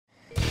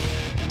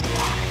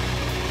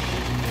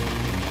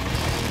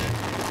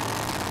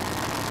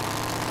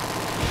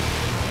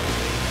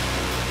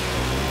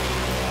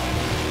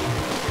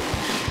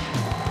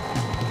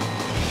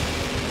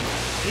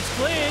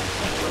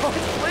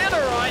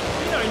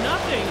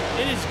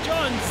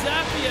John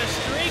Zappia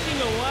streaking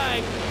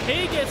away.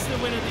 He gets the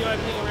win at the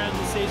opening round of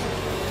the season.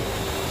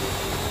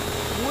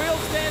 Wheel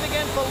stand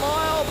again for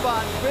Lyle,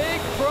 but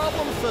big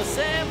problems for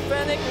Sam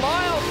Fennick.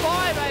 Lyle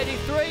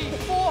 583,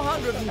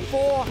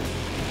 404.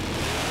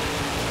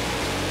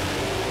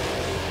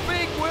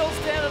 Big wheel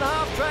stand at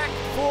half track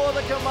for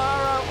the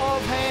Camaro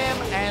of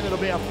Ham, and it'll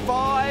be a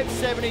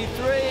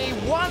 573.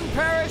 One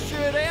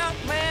parachute out,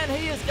 man,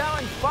 he is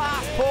going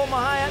fast, Paul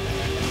Mahayat.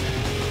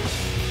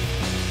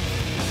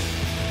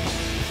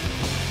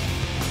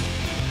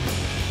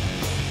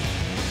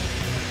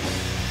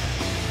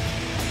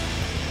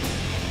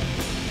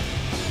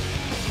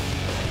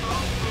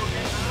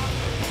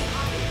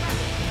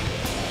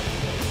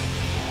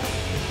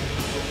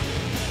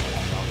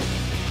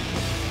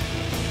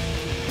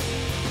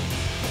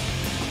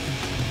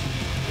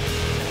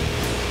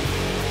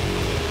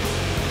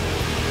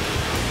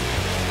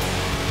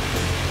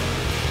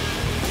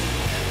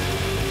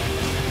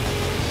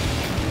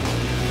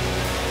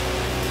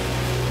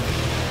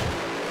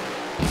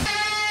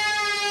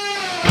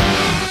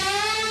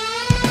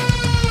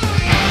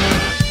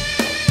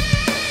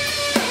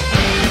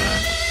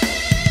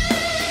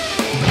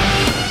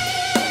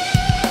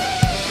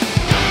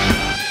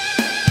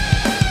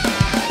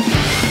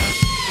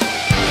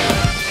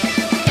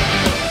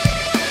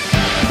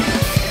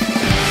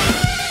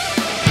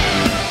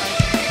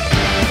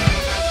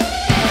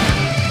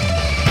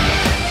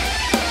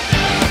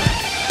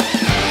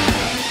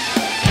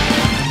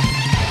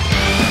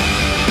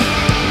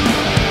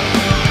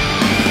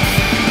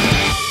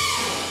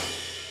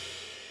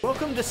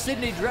 Welcome to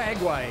Sydney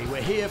Dragway.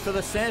 We're here for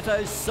the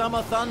Santo's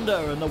Summer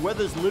Thunder, and the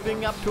weather's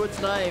living up to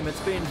its name. It's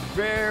been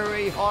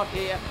very hot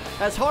here,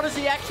 as hot as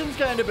the action's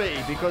going to be,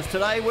 because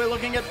today we're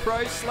looking at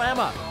Pro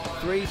Slammer.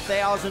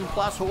 3,000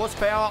 plus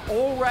horsepower,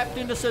 all wrapped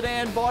into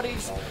sedan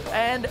bodies,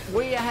 and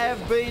we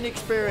have been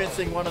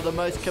experiencing one of the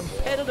most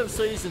competitive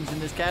seasons in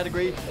this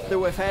category that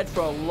we've had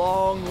for a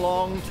long,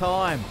 long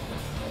time.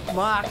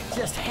 Mark,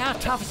 just how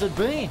tough has it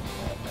been?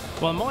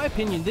 Well, in my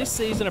opinion, this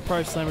season of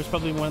Pro Slammer is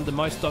probably one of the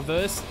most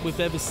diverse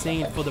we've ever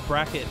seen for the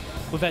bracket.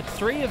 We've had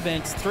 3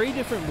 events, 3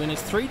 different winners,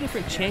 3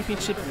 different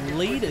championship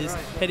leaders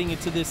heading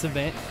into this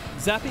event.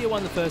 Zappia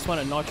won the first one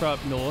at Nitro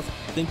up north.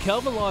 Then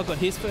Kelvin Lyle got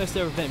his first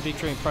ever event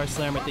victory in Pro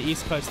Slammer at the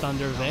East Coast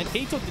Thunder event.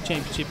 He took the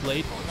championship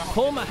lead.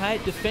 Paul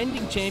Mahayat,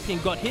 defending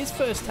champion, got his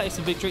first taste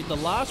of victory at the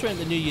last round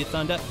of the New Year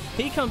Thunder.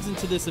 He comes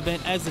into this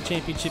event as the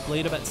championship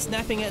leader, but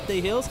snapping at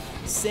the heels,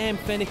 Sam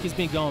Fennick has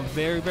been going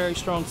very, very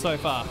strong so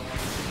far.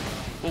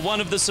 Well,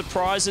 one of the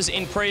surprises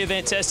in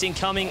pre-event testing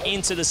coming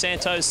into the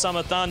Santo's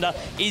Summer Thunder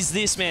is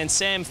this man,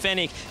 Sam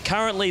Fennick.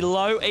 Currently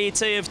low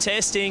ET of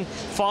testing,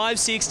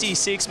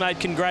 566, mate.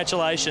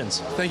 Congratulations.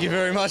 Thank you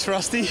very much,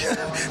 Rusty.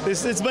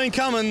 It's been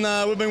coming.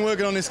 We've been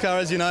working on this car,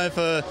 as you know,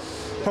 for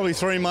probably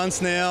 3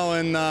 months now,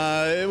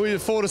 and we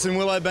fought us in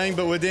Willowbank,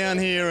 but we're down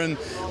here, and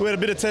we had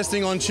a bit of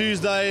testing on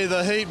Tuesday.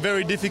 The heat,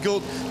 very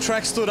difficult.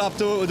 Track stood up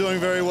to it. We're doing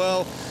very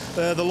well.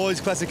 The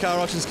Lloyd's Classic Car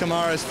Auctions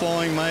Camaro is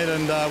flying, mate,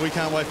 and we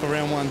can't wait for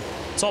round 1.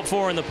 Top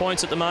 4 in the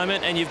points at the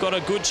moment, and you've got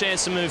a good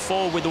chance to move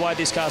forward with the way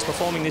this car's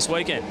performing this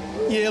weekend.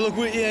 Yeah, look,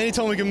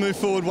 anytime we can move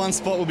forward one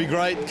spot would be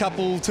great.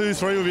 Couple, 2,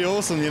 3 would be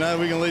awesome. You know,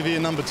 we can leave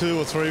here number 2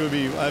 or 3 would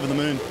be over the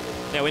moon.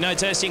 Now, we know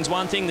testing's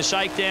one thing. The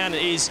shakedown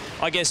is,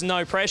 I guess,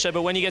 no pressure,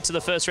 but when you get to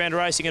the first round of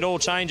racing, it all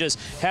changes.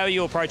 How are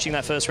you approaching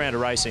that first round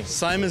of racing?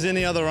 Same as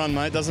any other run,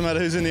 mate. Doesn't matter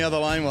who's in the other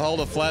lane. We'll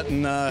hold it flat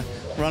and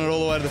run it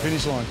all the way to the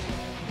finish line.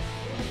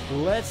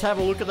 Let's have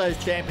a look at those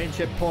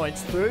championship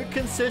points. Through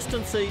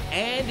consistency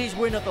and his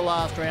win at the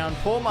last round,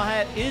 Paul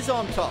Mahayat is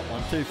on top on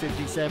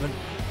 257.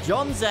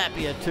 John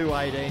Zappia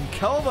 218.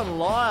 Kelvin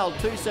Lyle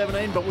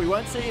 217, but we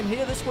won't see him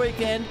here this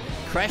weekend.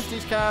 Crashed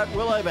his car at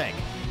Willowbank.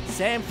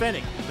 Sam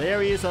Fennick,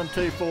 there he is on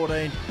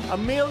 214.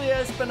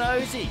 Emilio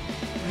Spinozzi,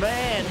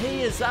 man,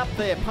 he is up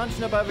there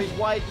punching above his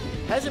weight.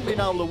 Hasn't been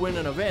able to win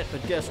an event,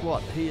 but guess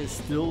what? He is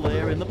still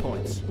there in the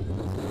points.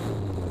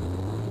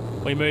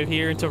 We move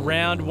here into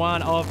round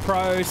 1 of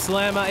Pro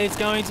Slammer. It's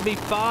going to be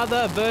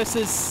father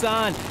versus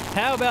son.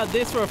 How about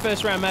this for a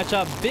first round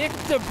matchup?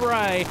 Victor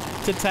Bray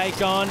to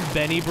take on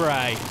Benny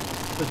Bray.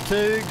 The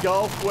 2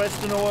 Gulf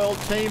Western Oil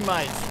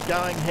teammates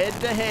going head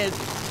to head.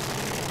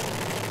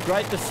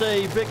 Great to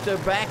see Victor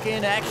back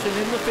in action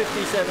in the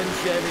 57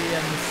 Chevy,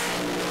 and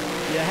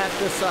you have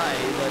to say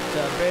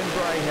that Ben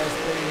Bray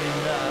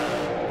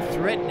has been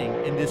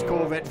threatening in this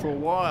Corvette for a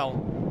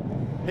while.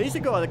 He's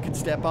a guy that could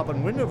step up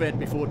and win an event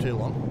before too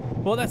long.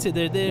 Well, that's it.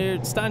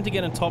 They're starting to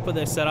get on top of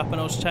their setup, and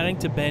I was chatting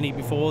to Benny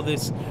before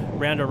this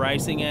round of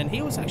racing, and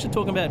he was actually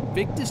talking about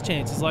Victor's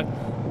chances. Like,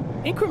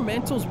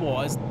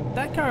 incrementals-wise,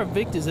 that car of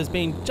Victor's has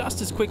been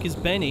just as quick as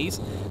Benny's,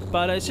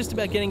 but it's just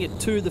about getting it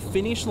to the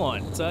finish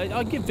line. So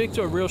I'd give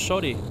Victor a real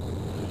shot here.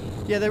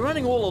 Yeah, they're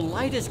running all the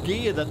latest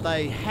gear that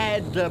they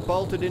had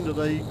bolted into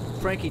the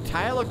Frankie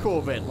Taylor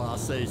Corvette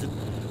last season.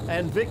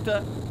 And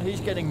Victor,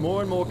 he's getting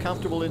more and more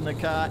comfortable in the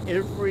car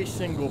every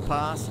single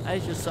pass.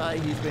 As you say,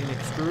 he's been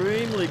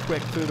extremely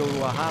quick through to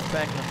a half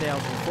back and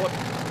 1,000 foot.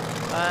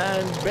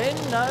 And Ben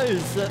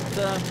knows that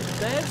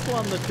Dad's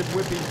one that could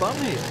whip his bum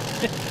here.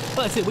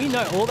 Well, that's it. We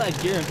know all that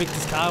gear in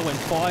Victor's car went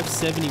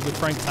 570 with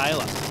Frank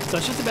Taylor. So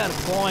it's just about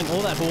applying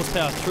all that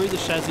horsepower through the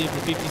chassis of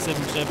the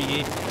 57 Chevy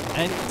here.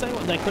 And tell you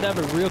what, they could have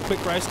a real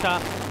quick race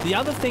car. The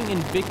other thing in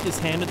Victor's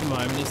hand at the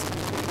moment is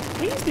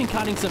he's been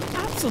cutting some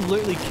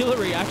absolutely killer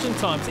reaction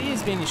times. He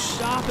has been as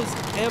sharp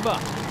as ever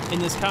in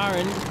this car.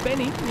 And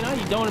Benny, you know,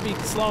 you don't want to be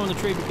slow on the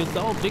tree because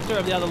the old Victor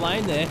over the other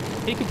lane there,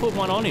 he can put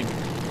one on him.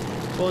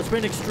 Well, it's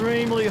been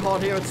extremely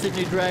hot here at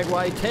Sydney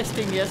Dragway.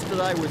 Testing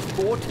yesterday was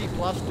 40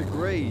 plus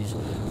degrees.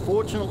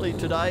 Fortunately,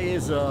 today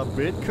is a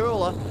bit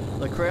cooler.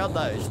 The crowd,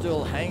 though, is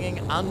still hanging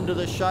under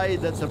the shade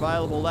that's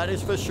available, that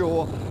is for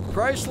sure.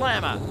 Pro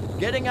Slammer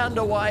getting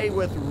underway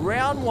with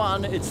round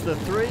one. It's the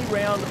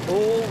 3-round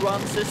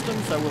all-run system,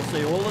 so we'll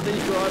see all of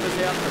these drivers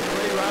out for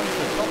 3 runs.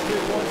 The top 2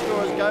 point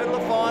scorers go to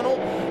the final.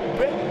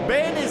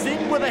 Ben is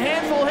in with a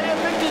handful here.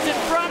 Victor's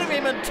in front of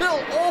him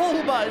until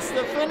almost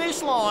the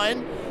finish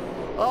line.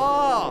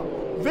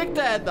 Oh,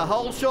 Victor had the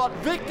whole shot.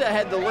 Victor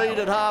had the lead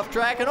at half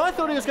track, and I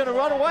thought he was going to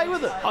run away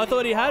with it. I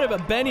thought he had it,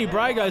 but Benny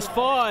Bray goes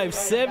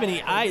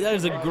 578. That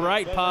is a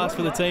great pass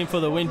for the team for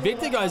the win.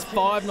 Victor goes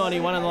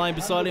 591 in the lane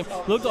beside him.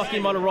 Looked like he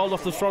might have rolled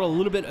off the throttle a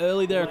little bit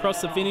early there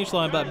across the finish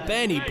line, but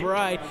Benny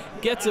Bray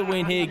gets a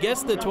win here,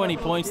 gets the 20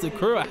 points. The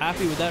crew are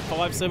happy with that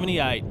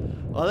 578.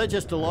 Oh, they're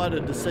just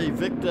delighted to see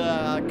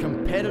Victor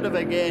competitive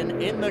again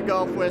in the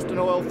Gulf Western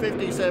Oil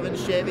 57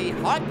 Chevy.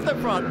 Hiked the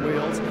front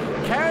wheels,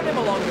 carried him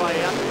a long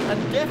way out,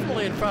 and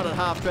definitely in front at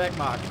half-track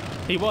mark.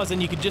 He was, and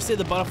you could just see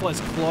the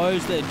butterflies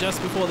close there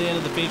just before the end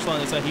of the finish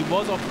line, so he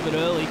was off a bit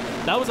early.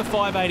 That was a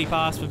 580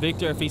 pass for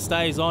Victor if he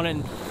stays on it,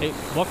 and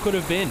what could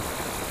have been.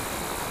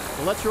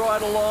 Well, let's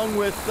ride along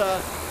with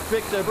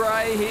Victor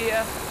Bray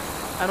here,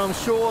 and I'm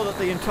sure that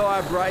the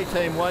entire Bray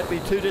team won't be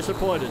too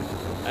disappointed.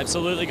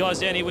 Absolutely, guys,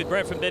 down here with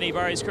Brett from Benny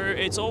Bray's crew.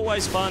 It's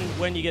always fun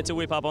when you get to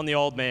whip up on the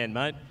old man,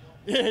 mate.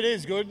 Yeah, it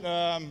is good.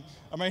 I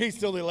mean, he's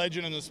still the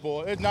legend in the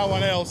sport. There's no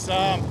one else.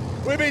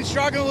 We've been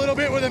struggling a little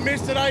bit with a miss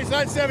today, so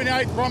that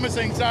 78's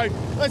promising. So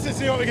let's just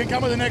see what we can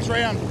come with the next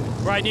round.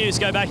 Great news.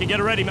 Go back and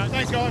get it ready, mate.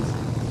 Thanks, guys.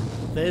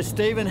 There's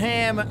Stephen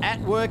Ham at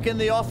work in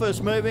the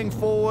office, moving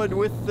forward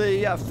with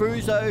the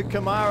Fuso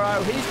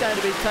Camaro. He's going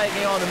to be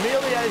taking on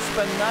Emilio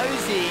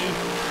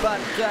Spinozzi, but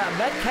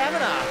Matt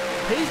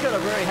Kavanagh, he's got a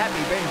very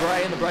happy Ben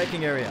Bray in the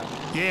braking area.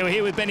 Yeah, we're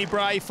here with Benny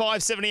Bray,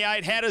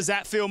 578. How does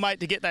that feel, mate,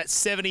 to get that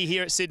 70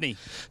 here at Sydney?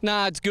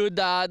 No, it's good.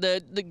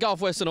 The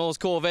Gulf Western Oils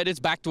Corvette, it's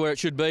back to where it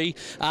should be.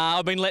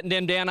 I've been letting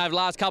them down over the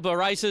last couple of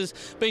races.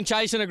 Been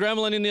chasing a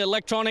gremlin in the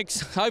electronics.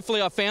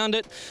 Hopefully I found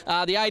it.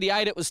 The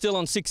 88, it was still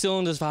on 6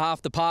 cylinders for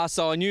half the pass,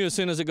 so I knew as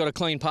soon as it got a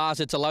clean pass,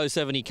 it's a low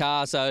 70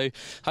 car, so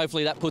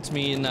hopefully that puts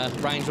me in the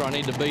range where I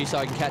need to be so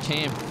I can catch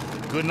Ham.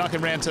 Good luck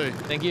in round 2.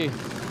 Thank you.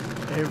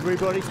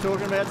 Everybody's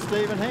talking about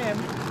Stephen Ham.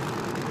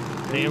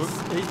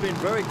 He's been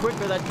very quick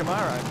with that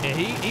Camaro. Yeah,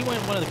 he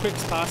went one of the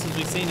quickest passes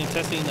we've seen in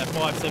testing in that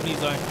 570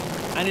 zone,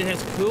 and it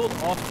has cooled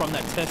off from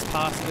that test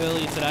pass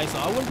earlier today, so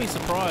I wouldn't be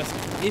surprised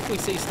if we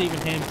see Stephen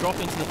Ham drop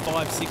into the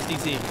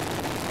 560s here.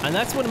 And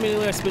that's what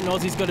Emilio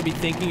Spinozzi's got to be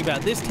thinking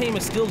about. This team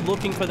is still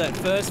looking for that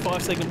first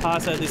 5-second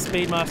pass out of this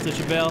Speedmaster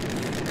Chevelle.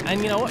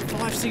 And you know what?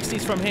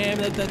 560s from Ham,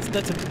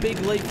 that's a big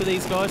leap for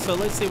these guys, so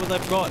let's see what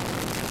they've got.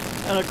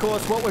 And of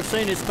course, what we've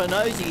seen is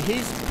Spinozzi,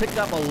 he's picked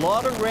up a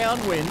lot of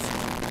round wins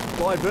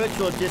by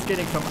virtue of just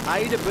getting from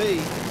A to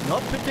B,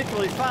 not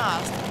particularly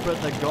fast,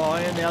 but the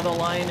guy in the other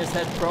lane has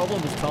had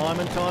problems time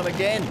and time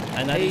again.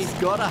 And he's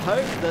got to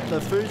hope that the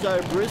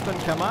Fuso Brisbane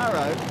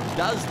Camaro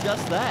does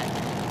just that.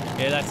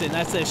 Yeah, that's it.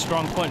 That's their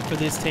strong point for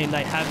this team.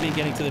 They have been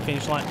getting to the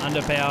finish line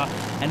under power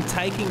and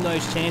taking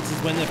those chances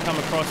when they've come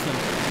across them.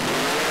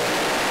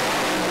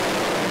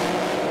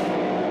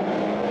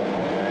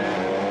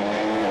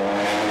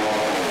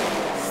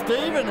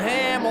 Stephen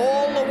Ham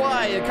all the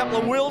way. A couple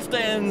of wheel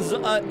stands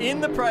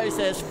in the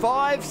process.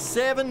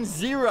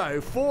 570,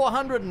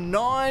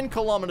 409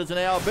 kilometres an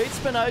hour. Beat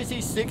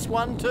Spinozzi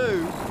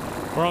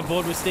 612. We're on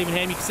board with Stephen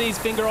Ham. You can see his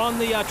finger on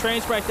the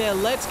trans brake there.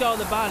 Let's go on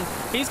the button.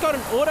 He's got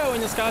an auto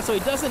in this car, so he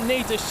doesn't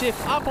need to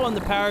shift up on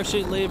the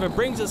parachute lever.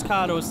 Brings his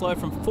car to a slow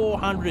from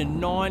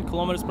 409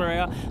 kilometres per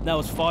hour. That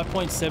was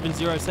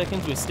 5.70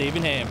 seconds with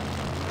Stephen Ham.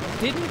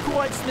 Didn't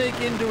quite sneak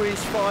into his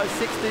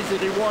 560s that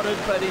he wanted,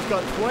 but he's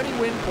got 20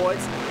 win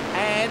points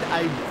and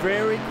a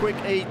very quick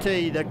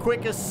ET, the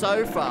quickest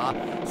so far.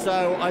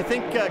 So I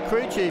think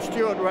crew chief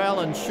Stuart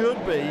Rowland should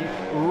be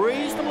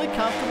reasonably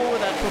comfortable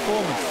with that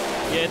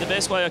performance. Yeah, the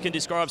best way I can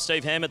describe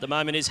Steve Ham at the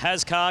moment is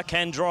has car,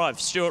 can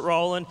drive. Stuart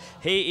Rowland,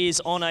 he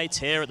is on a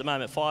tear at the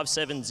moment,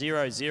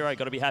 5700.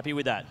 Got to be happy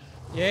with that.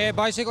 Yeah,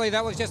 basically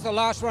that was just the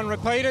last one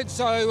repeated,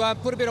 so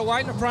put a bit of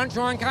weight in the front,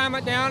 try and calm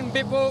it down, a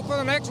bit more for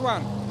the next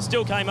one.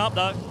 Still came up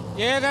though.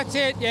 Yeah, that's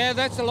it. Yeah,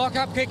 that's the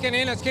lock-up kicking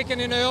in. It's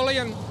kicking in early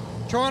and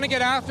trying to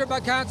get after it,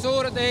 but can't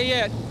sort it there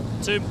yet.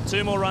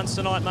 Two more runs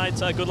tonight, mate.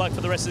 So good luck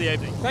for the rest of the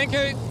evening. Thank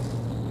you.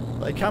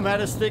 They come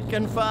at us thick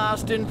and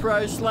fast in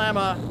Pro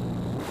Slammer.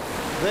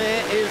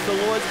 There is the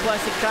Lloyd's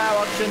Classic car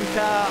auction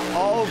car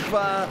of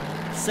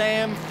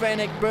Sam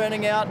Fennick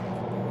burning out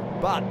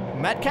But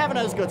Matt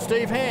Kavanagh's got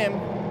Steve Ham.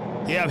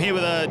 Yeah, I'm here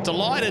with a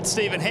delighted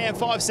Stephen Ham,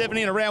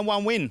 570 and a round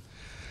 1 win.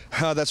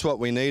 That's what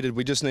we needed.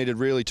 We just needed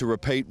really to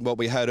repeat what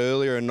we had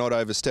earlier and not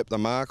overstep the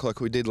mark like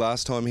we did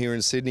last time here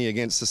in Sydney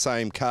against the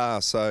same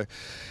car. So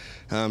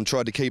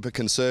tried to keep it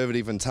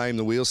conservative and tame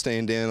the wheel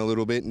stand down a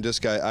little bit and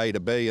just go A to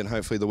B, and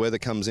hopefully the weather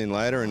comes in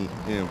later and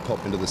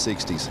pop into the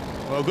 60s.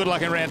 Well, good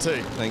luck in round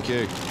 2. Thank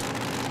you.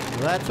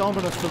 That's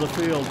ominous for the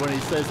field when he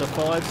says a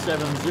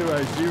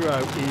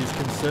 5.700 is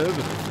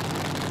conservative.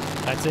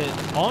 That's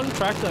it. On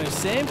track though,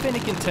 Sam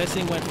Fennick in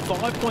testing went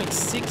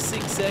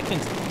 5.66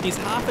 seconds. He's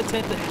half a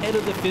tenth ahead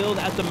of the field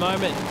at the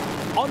moment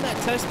on that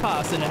test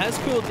pass, and it has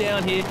cooled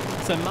down here.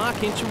 So Mark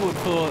Hinchelwood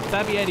for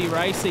Fabiati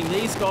Racing.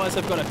 These guys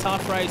have got a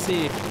tough race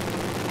here.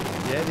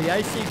 Yeah, the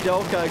AC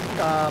Delco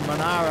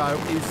Monaro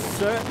is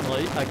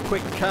certainly a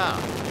quick car,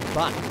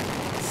 but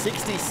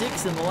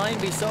 66 in the lane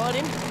beside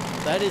him,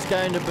 that is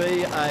going to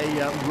be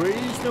a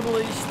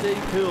reasonably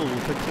steep hill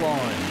to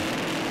climb.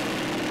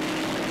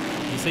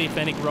 You see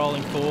Fennick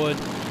rolling forward.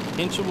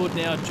 Hinchelwood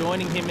now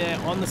joining him there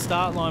on the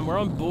start line. We're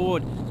on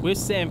board with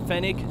Sam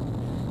Fennick.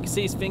 You can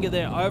see his finger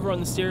there over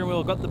on the steering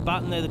wheel. Got the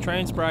button there, the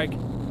trans brake.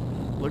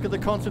 Look at the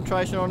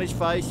concentration on his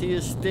face. He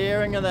is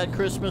staring at that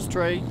Christmas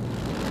tree.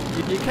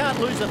 You can't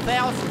lose a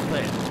thousandth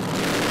there.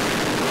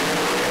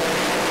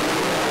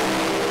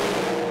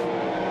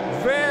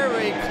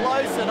 Very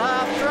close at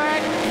half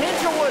track.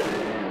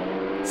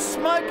 Hinchelwood,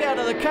 smoke out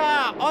of the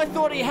car. I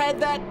thought he had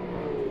that.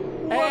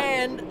 What?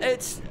 And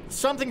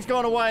something's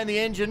gone away in the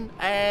engine,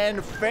 and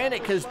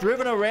Fennick has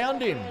driven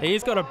around him.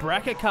 He's got a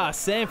bracket car.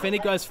 Sam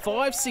Fennick goes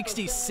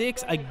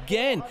 5.66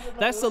 again.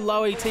 That's the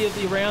low ET of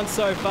the round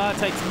so far.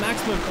 Takes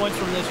maximum points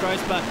from this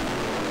race, but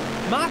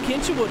Mark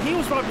Hinchelwood, he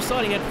was right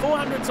beside. He had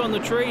 400s on the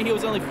tree. He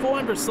was only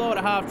 400 slow at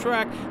half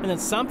track, and then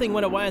something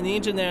went away in the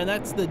engine there, and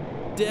that's the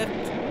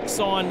death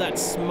sign, that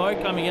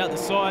smoke coming out the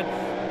side.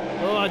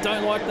 Oh, I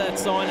don't like that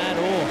sign at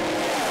all.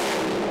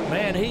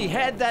 Man, he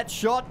had that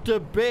shot to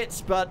bits,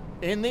 but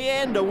in the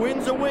end, a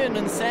win's a win,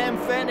 and Sam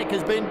Fennick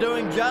has been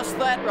doing just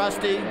that,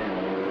 Rusty.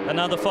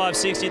 Another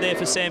 560 there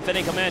for Sam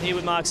Fennick. I'm out here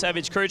with Mark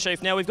Savage, crew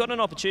chief. Now, we've got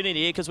an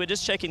opportunity here because we're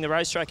just checking the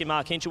racetrack in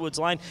Mark Hinchelwood's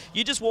lane.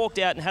 You just walked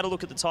out and had a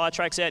look at the tyre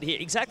tracks out here.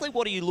 Exactly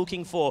what are you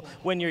looking for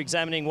when you're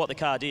examining what the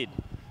car did?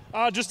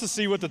 Just to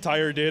see what the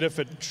tyre did, if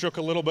it shook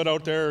a little bit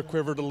out there, or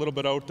quivered a little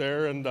bit out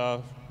there, and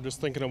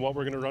just thinking of what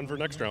we're going to run for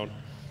next round.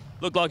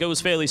 Looked like it was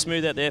fairly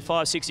smooth out there,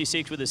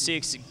 566 with a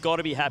 6. Got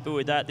to be happy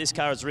with that. This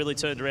car has really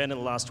turned around in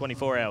the last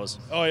 24 hours.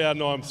 Oh yeah,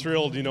 no, I'm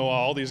thrilled.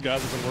 All these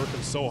guys have been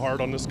working so hard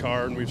on this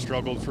car, and we've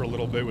struggled for a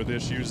little bit with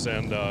issues,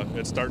 and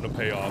it's starting to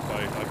pay off.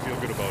 I feel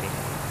good about it.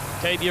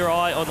 Keep your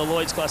eye on the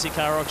Lloyd's Classic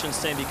Car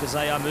Auctions team because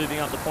they are moving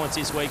up the points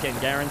this weekend,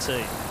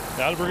 guaranteed.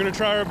 Yeah, we're going to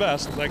try our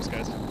best. Thanks,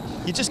 guys.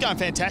 You're just going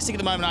fantastic at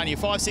the moment, aren't you?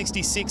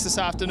 566 this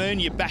afternoon.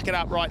 You back it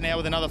up right now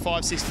with another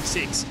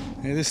 566.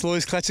 Yeah, this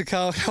Lloyd's Classic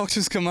Car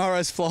Auctions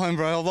Camaro's flying,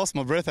 bro. I've lost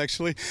my breath,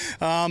 actually.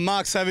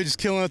 Mark Savage is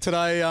killing it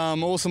today.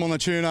 Awesome on the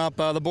tune-up.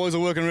 The boys are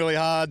working really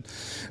hard.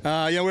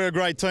 We're a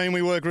great team.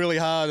 We work really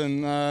hard,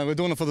 and we're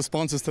doing it for the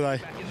sponsors today.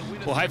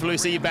 Well, hopefully we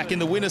see you back in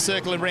the winner's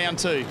circle in round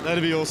 2.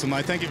 That'd be awesome,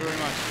 mate. Thank you very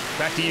much.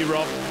 Back to you,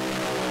 Rob.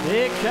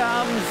 Here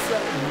comes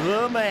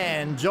the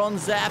man, John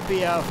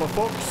Zappia for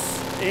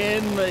Fuchs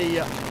in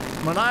the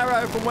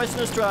Monaro from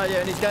Western Australia,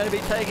 and he's going to be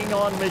taking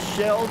on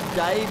Michelle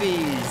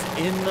Davies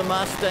in the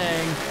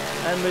Mustang.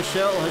 And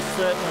Michelle has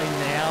certainly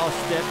now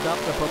stepped up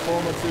the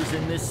performances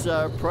in this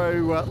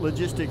Pro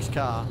Logistics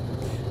car.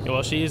 Yeah,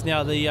 well, she is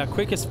now the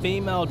quickest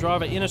female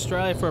driver in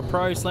Australia for a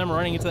Pro Slam,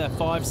 running into that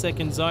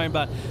 5-second zone.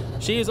 But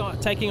she is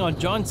taking on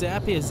John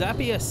Zappia.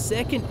 Zappia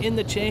second in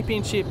the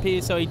championship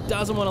here, so he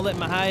doesn't want to let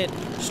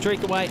Mahayat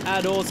streak away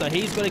at all. So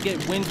he's got to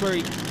get wins where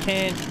he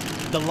can.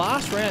 The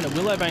last round at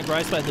Willowbank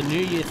Raceway at the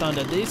New Year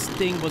Thunder, this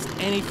thing was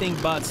anything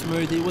but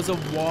smooth. It was a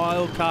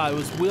wild car. It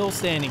was wheel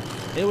standing.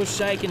 It was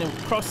shaking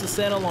across the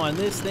center line.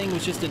 This thing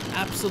was just an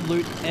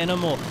absolute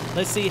animal.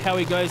 Let's see how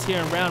he goes here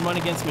in round 1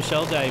 against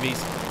Michelle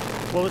Davies.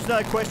 Well, there's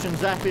no question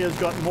Zappia's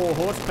got more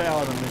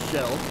horsepower than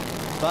Michelle,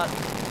 but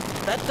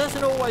that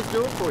doesn't always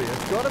do it for you.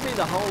 It's got to be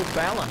the whole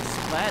balance.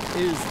 That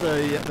is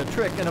the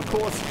trick. And of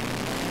course,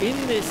 in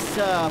this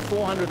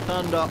 400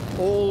 Thunder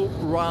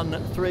all-run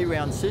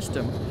 3-round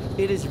system,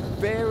 it is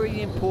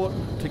very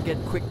important to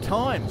get quick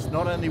times,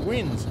 not only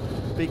wins,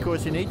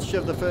 because in each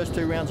of the first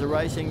 2 rounds of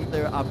racing,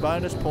 there are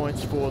bonus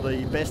points for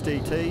the best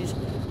ETs,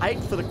 8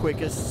 for the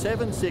quickest,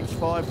 7, 6,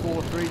 5,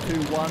 4, 3, 2,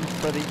 1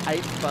 for the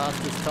 8th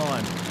fastest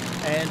time.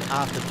 And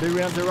after 2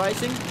 rounds of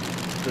racing,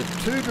 the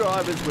 2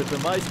 drivers with the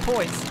most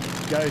points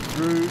go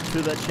through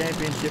to the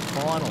championship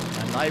final,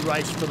 and they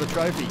race for the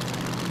trophy.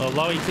 Well,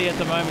 low ET at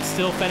the moment,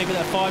 still Fennick with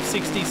that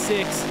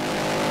 566.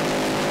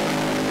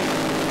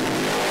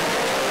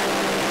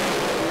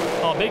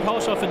 Oh, big hole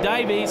shot for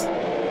Davies.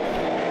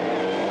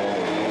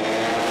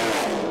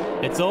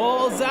 It's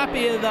all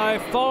Zappia though,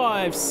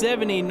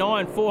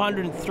 579,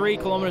 403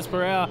 kilometres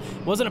per hour.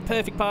 Wasn't a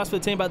perfect pass for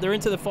the team, but they're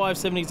into the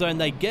 570 zone.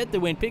 They get the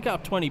win, pick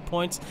up 20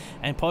 points,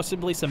 and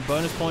possibly some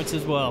bonus points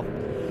as well.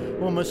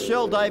 Well,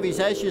 Michelle Davies,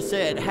 as you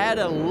said, had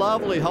a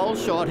lovely hole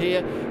shot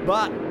here,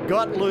 but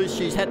got loose.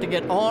 She's had to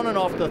get on and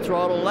off the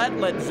throttle. That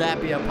let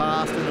Zappia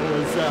past, and it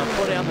was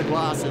put down the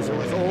glasses. It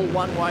was all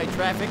one-way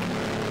traffic,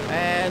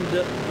 and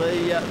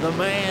the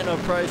man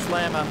of Pro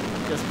Slammer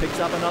just picks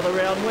up another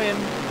round win.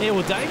 Yeah,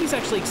 well, Davies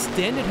actually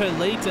extended her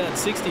lead to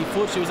 60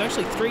 foot. She was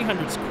actually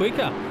 300s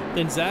quicker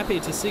than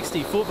Zappia to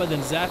 60 foot, but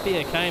then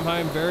Zappia came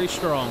home very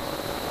strong.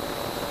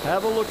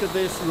 Have a look at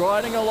this,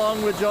 riding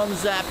along with John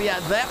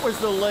Zappia. That was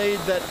the lead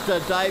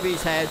that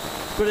Davies had,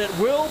 but it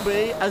will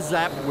be a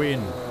Zap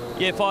win.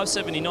 Yeah,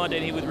 579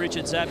 down here with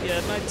Richard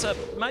Zappia.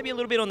 Maybe a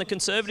little bit on the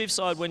conservative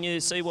side when you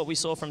see what we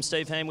saw from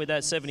Steve Ham with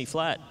that 70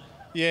 flat.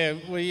 Yeah,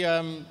 we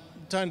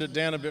toned it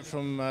down a bit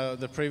from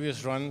the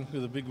previous run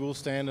with a big wheel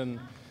stand, and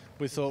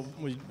we thought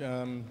we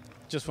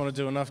just want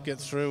to do enough, get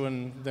through,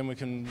 and then we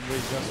can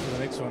readjust for the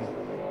next one.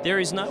 There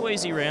is no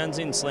easy rounds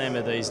in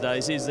Slammer these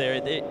days, is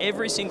there?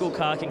 Every single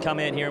car can come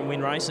out here and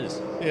win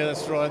races. Yeah,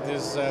 that's right.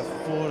 There's 4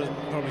 to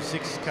probably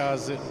 6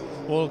 cars that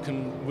all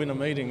can win a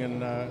meeting,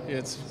 and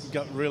it's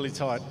got really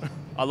tight.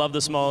 I love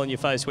the smile on your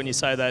face when you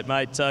say that,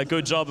 mate.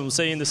 Good job, and we'll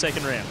see you in the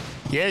second round.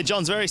 Yeah,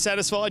 John's very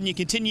satisfied, and you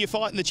continue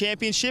fighting the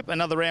championship.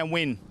 Another round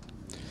win.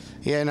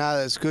 Yeah, no,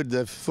 that's good.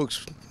 The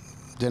Fuchs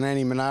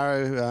Denani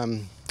Monaro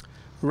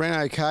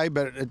ran okay,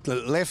 but it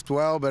left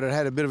well, but it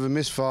had a bit of a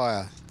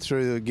misfire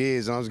through the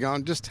gears, and I was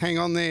going, just hang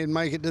on there and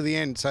make it to the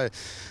end. So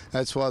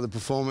that's why the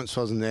performance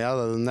wasn't there.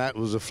 Other than that, it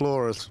was a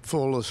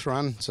flawless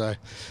run. So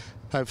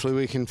hopefully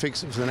we can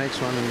fix it for the next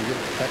one and get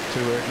back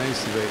to where it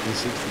needs to be in the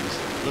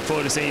 60s. Look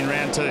forward to seeing you in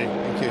round 2.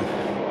 Thank you.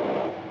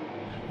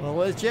 Well,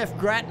 there's Jeff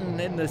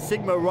Grattan in the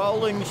Sigma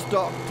rolling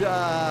stock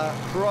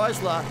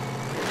Chrysler,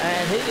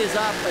 and he is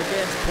up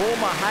against Paul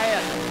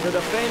Mahayat, the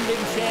defending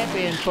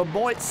champion for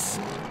Moitz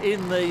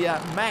in the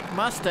Mack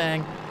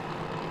Mustang.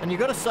 And you've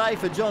got to say,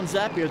 for John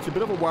Zappia, it's a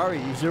bit of a worry.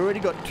 He's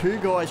already got 2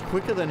 guys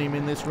quicker than him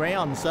in this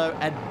round, so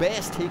at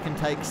best he can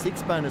take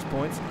 6 bonus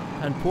points,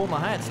 and Paul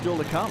Mahayat's still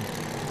to come.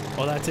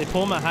 Well, that's it.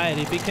 Paul Mahayat,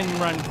 if he can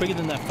run quicker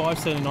than that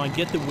 579,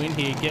 get the win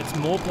here, gets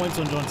more points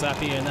on John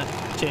Zappia in that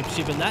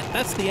championship, and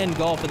that's the end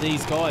goal for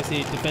these guys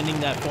here, defending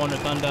that 400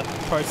 Thunder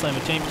Pro Slammer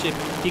Championship.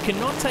 You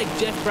cannot take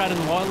Jeff Grattan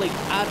lightly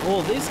at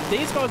all. These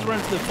guys run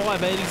to the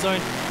 580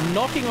 zone,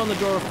 knocking on the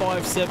door of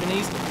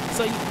 570s,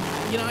 so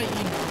you know,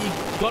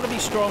 you've got to be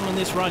strong on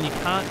this run. You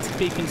can't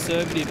be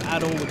conservative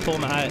at all with Paul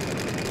Mahayat.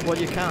 Well,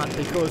 you can't,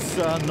 because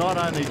not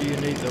only do you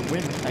need the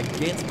win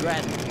against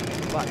Grattan,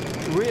 but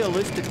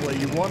realistically,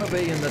 you want to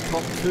be in the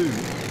top 2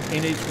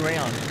 in each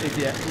round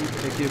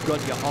if you've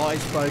got your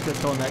eyes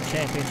focused on that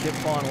championship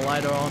final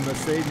later on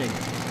this evening.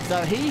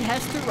 So he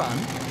has to run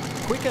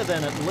quicker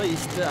than at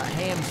least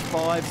Ham's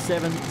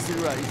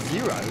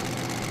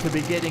 5.700 to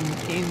be getting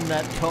in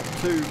that top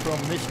 2 from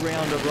this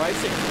round of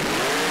racing.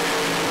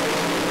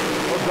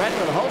 Well, Grattan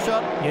with a whole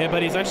shot. Yeah,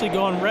 but he's actually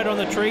gone red on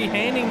the tree,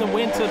 handing the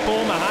win to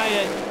Paul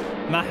Mahayat.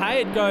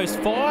 Mahayat goes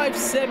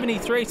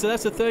 5.73, so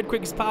that's the 3rd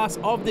quickest pass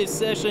of this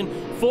session,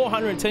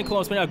 410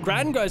 kilometres per hour.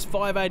 Grattan goes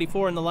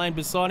 5.84 in the lane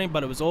beside him,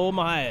 but it was all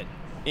Mahayat.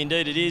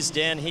 Indeed it is.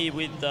 Down here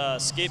with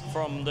Skip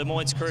from the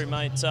Moitz crew,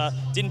 mate.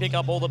 Didn't pick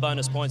up all the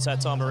bonus points that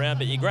time around,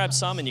 but you grabbed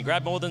some and you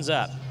grabbed more than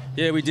Zap.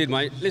 Yeah, we did,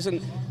 mate.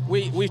 Listen,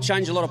 we've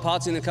changed a lot of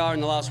parts in the car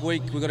in the last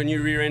week. We've got a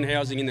new rear end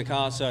housing in the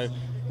car, so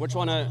we're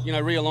trying to,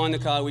 realign the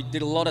car. We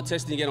did a lot of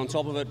testing to get on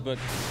top of it, but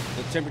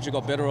the temperature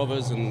got better of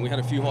us, and we had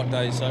a few hot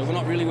days, so we're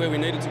not really where we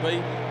needed to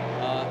be.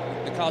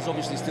 The car's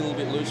obviously still a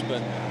bit loose,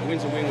 but the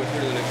win's a win. We're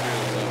through to the next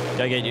round. So.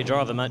 Go get your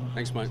driver, mate.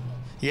 Thanks, mate.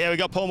 Yeah, we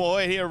got Paul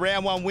Mahayat here,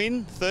 round 1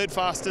 win, 3rd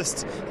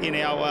fastest in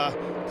our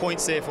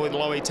points there for the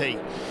low ET.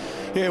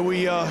 Yeah,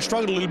 we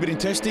struggled a little bit in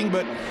testing,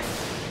 but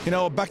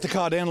I backed the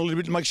car down a little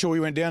bit to make sure we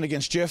went down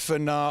against Jeff,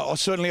 and I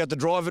certainly had to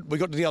drive it. We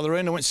got to the other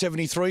end, I went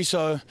 73,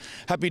 so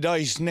happy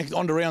days. Next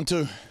on to round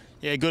 2.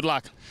 Yeah, good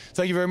luck.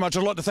 Thank you very much.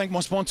 I'd like to thank my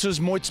sponsors,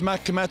 Moitz,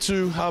 Mack,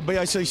 Komatsu,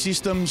 BAC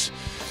Systems,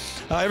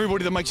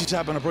 everybody that makes this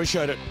happen. I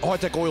appreciate it.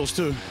 High-Tech Oils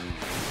too.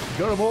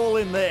 Got them all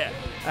in there.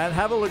 And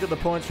have a look at the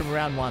points from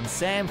round 1.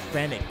 Sam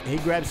Fennick, he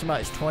grabs the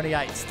most,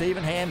 28.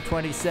 Stephen Ham,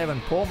 27.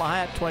 Paul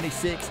Mahayat,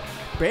 26.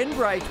 Ben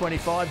Bray,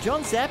 25.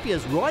 John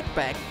Zappia's right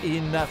back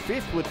in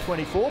 5th with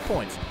 24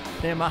 points.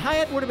 Now,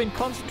 Mahayat would have been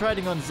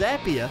concentrating on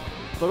Zappia,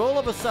 but all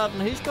of a sudden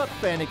he's got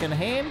Fennick and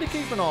Ham to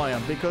keep an eye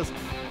on, because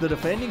the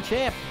defending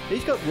champ,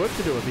 he's got work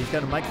to do if he's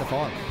going to make the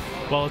final.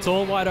 Well, it's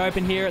all wide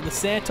open here at the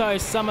Santo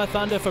Summer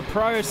Thunder for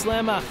Pro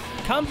Slammer.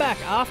 Come back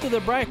after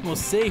the break and we'll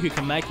see who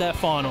can make that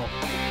final.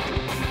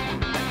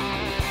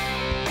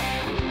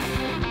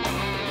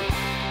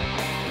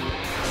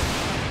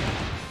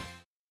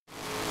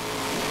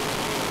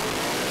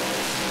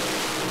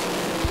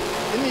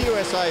 In the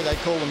USA, they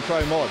call them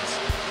Pro Mods.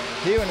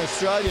 Here in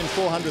Australian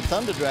 400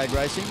 Thunder drag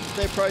racing,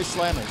 they're Pro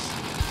Slammers.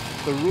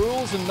 The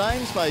rules and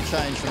names may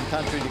change from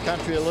country to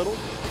country a little,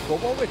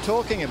 but what we're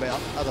talking about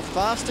are the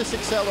fastest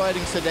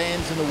accelerating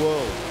sedans in the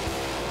world.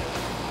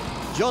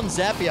 John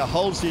Zappia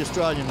holds the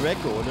Australian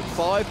record at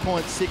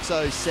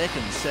 5.60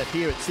 seconds set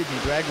here at Sydney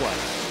Dragway,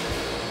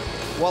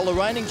 while the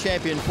reigning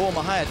champion Paul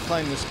Mahayat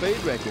claimed the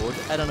speed record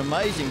at an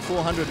amazing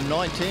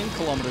 419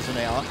 kilometres an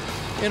hour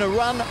in a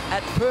run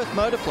at Perth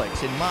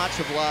Motorplex in March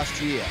of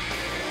last year.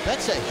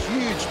 That's a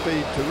huge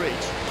speed to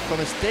reach from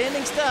a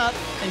standing start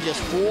and just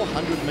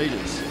 400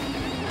 metres.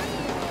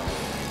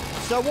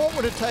 So what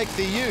would it take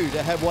for you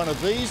to have one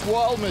of these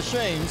wild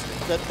machines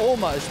that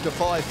almost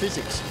defy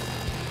physics?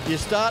 You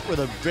start with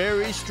a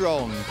very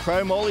strong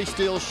chromoly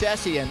steel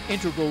chassis and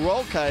integral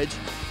roll cage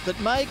that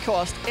may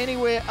cost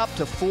anywhere up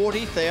to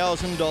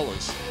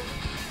 $40,000.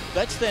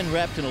 That's then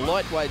wrapped in a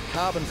lightweight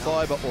carbon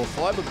fibre or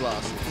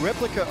fiberglass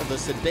replica of the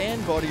sedan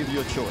body of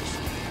your choice.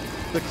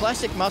 The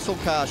classic muscle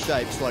car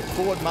shapes like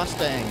Ford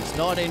Mustangs,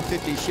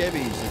 1950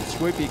 Chevys and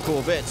swoopy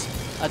Corvettes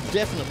are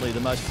definitely the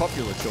most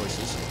popular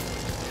choices.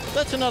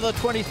 That's another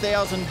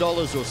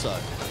 $20,000 or so.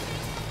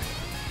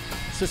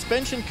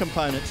 Suspension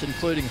components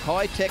including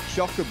high-tech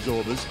shock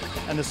absorbers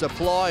and a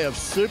supply of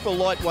super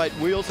lightweight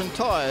wheels and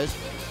tyres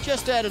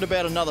just added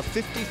about another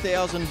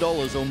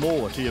 $50,000 or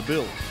more to your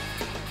bill.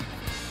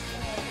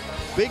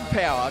 Big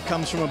power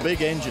comes from a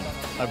big engine,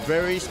 a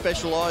very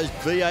specialised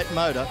V8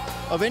 motor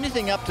of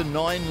anything up to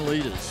 9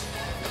 litres.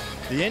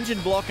 The engine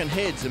block and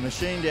heads are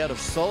machined out of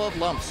solid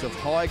lumps of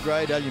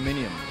high-grade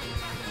aluminium.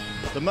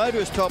 The motor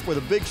is topped with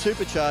a big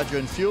supercharger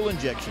and fuel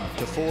injection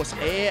to force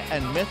air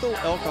and methyl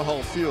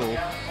alcohol fuel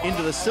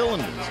into the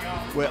cylinders,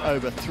 where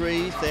over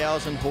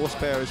 3,000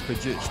 horsepower is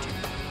produced.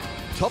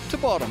 Top to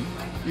bottom,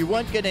 you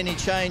won't get any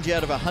change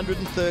out of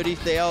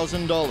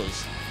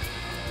 $130,000.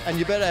 And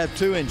you better have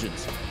 2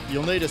 engines.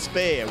 You'll need a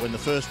spare when the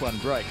first one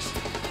breaks.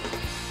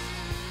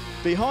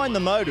 Behind the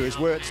motor is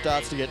where it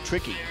starts to get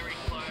tricky.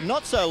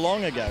 Not so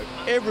long ago,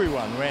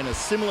 everyone ran a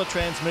similar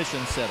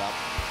transmission setup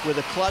with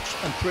a clutch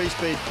and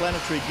 3-speed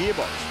planetary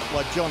gearbox,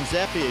 like John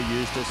Zapier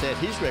used to set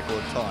his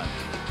record time.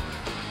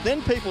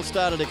 Then people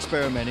started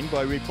experimenting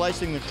by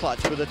replacing the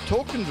clutch with a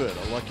torque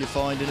converter like you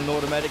find in an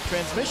automatic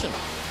transmission,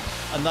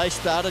 and they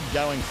started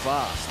going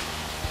fast.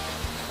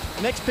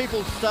 Next,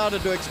 people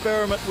started to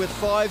experiment with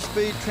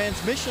 5-speed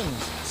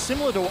transmissions,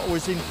 similar to what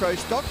was in pro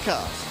stock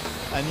cars.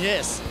 And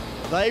yes,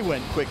 they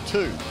went quick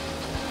too.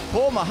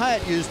 Paul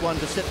Mahat used one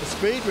to set the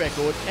speed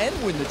record and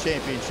win the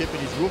championship in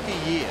his rookie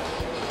year.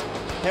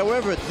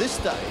 However, at this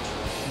stage,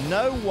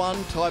 no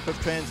one type of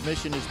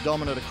transmission is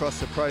dominant across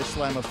the Pro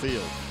Slammer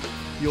field.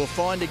 You'll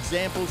find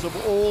examples of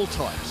all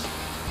types.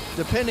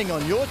 Depending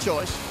on your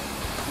choice,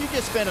 you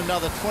just spend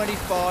another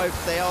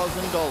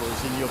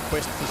 $25,000 in your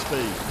quest for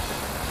speed.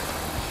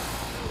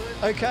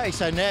 Okay,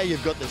 so now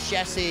you've got the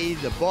chassis,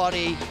 the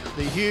body,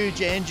 the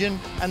huge engine,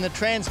 and the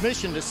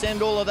transmission to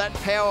send all of that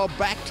power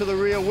back to the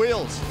rear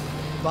wheels.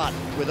 But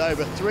with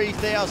over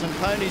 3,000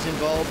 ponies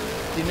involved,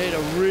 you need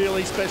a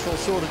really special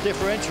sort of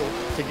differential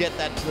to get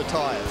that to the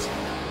tyres.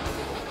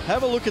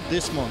 Have a look at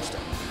this monster.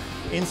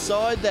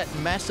 Inside that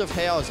massive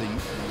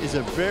housing is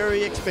a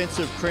very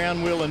expensive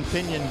crown wheel and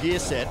pinion gear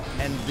set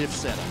and diff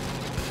setup.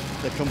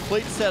 The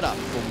complete setup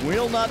from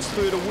wheel nuts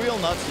through to wheel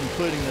nuts,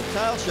 including the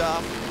tail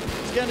shaft,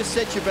 is going to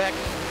set you back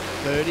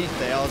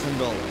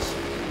 $30,000.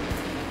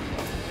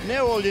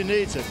 Now all you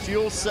need is a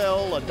fuel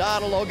cell, a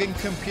data logging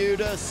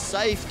computer,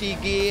 safety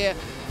gear,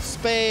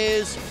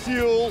 spares,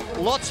 fuel,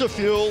 lots of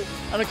fuel,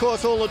 and of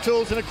course all the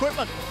tools and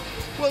equipment.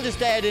 We'll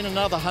just add in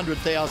another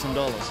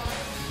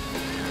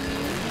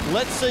 $100,000.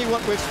 Let's see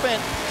what we've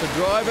spent to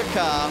drive a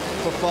car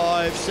for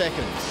 5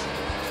 seconds.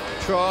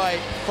 Try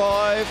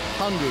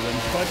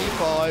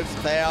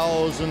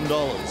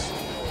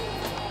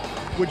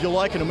 $525,000. Would you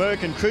like an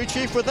American crew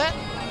chief with that?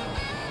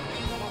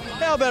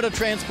 How about a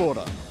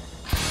transporter?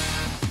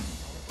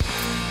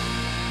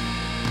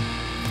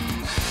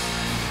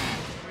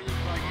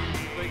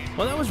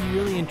 Well, that was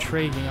really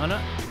intriguing. I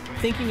know,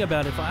 thinking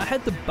about it, if I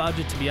had the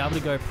budget to be able to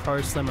go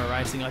pro slammer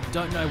racing, I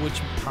don't know which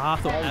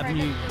path or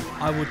avenue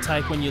I would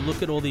take when you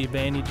look at all the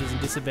advantages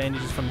and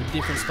disadvantages from the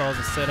different styles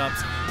of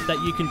setups that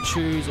you can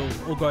choose or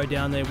go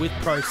down there with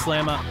pro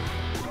slammer.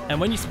 And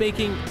when you're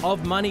speaking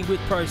of money with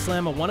Pro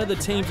Slammer, one of the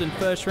teams in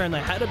first round, they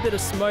had a bit of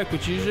smoke,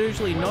 which is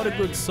usually not a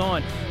good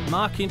sign.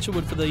 Mark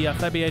Hinchelwood for the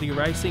Fabiati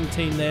Racing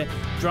team there.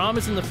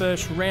 Dramas in the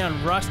first round.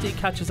 Rusty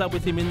catches up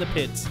with him in the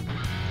pits.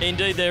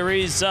 Indeed there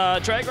is.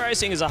 Drag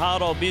racing is a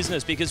hard old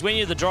business because when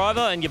you're the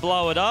driver and you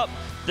blow it up,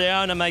 the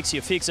owner makes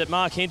you fix it.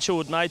 Mark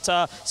Hinchelwood made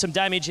some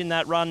damage in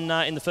that run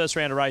in the first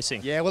round of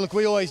racing. Yeah, well, look,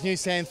 we always knew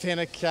Sam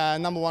Fennick,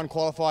 #1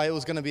 qualifier, it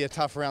was going to be a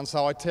tough round.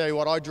 So I tell you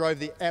what, I drove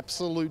the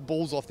absolute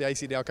balls off the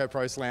AC Delco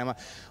Pro Slammer.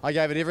 I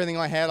gave it everything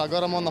I had. I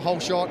got him on the whole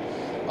shot.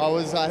 I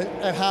was at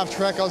half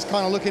track. I was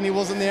kind of looking, he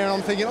wasn't there, and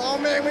I'm thinking, oh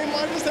man, we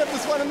might just have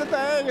this one in the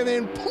bag. And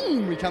then,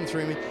 boom, he come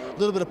through me. A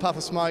little bit of puff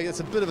of smoke. It's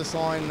a bit of a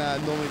sign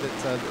normally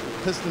that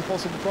piston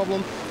possible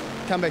problem.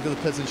 Come back to the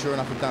pits, and sure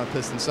enough, we've done a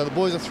piston. So the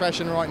boys are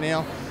thrashing right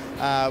now.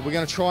 We're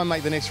going to try and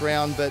make the next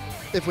round, but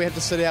if we have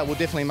to sit out, we'll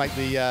definitely make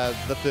the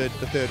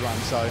third run.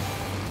 So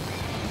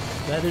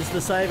that is the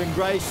saving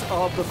grace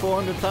of the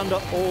 400 Thunder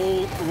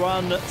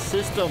all-run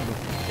system.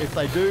 If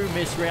they do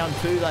miss round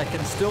 2, they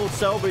can still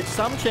salvage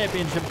some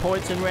championship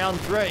points in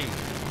round 3.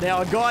 Now,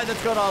 a guy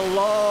that's got a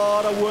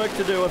lot of work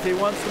to do if he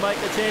wants to make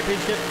the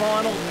championship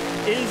final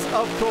is,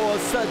 of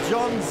course,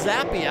 John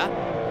Zapier,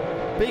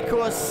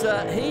 because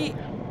he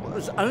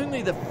was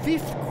only the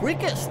 5th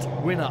quickest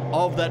winner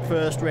of that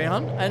first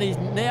round, and he's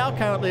now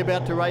currently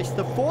about to race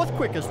the 4th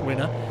quickest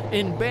winner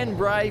in Ben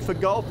Bray for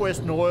Gulf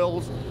Western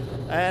Oils.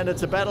 And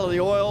it's a battle of the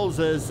oils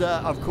as,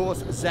 of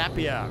course,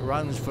 Zapier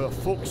runs for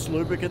Fuchs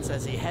Lubricants,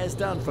 as he has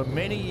done for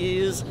many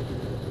years.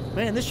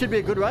 Man, this should be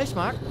a good race,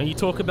 Mark. And you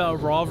talk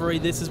about rivalry,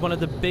 this is one of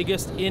the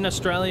biggest in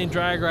Australian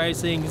drag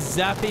racing.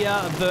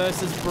 Zapier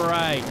versus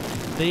Bray.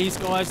 These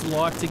guys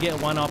like to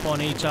get one up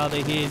on each other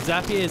here.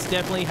 Zapier has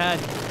definitely had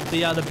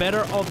the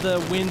better of the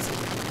wins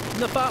in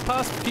the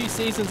past few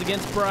seasons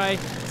against Bray,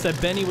 so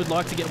Benny would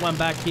like to get one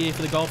back here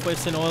for the Gulf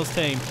Western Oils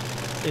team.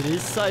 It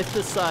is safe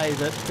to say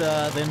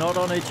that they're not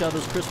on each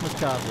other's Christmas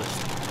card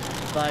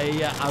list.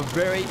 They are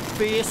very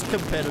fierce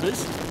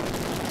competitors.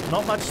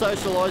 Not much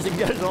socialising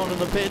goes on in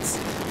the pits,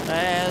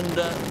 and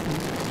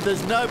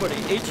there's nobody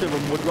each of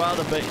them would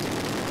rather beat.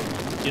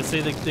 You'll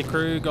see the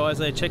crew guys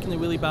there checking the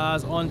wheelie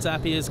bars on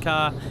Zapier's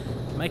car,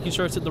 making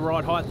sure it's at the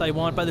right height they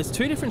want. But there's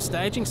two different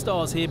staging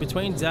styles here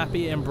between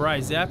Zapier and Bray.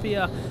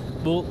 Zapier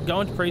will go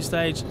into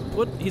pre-stage,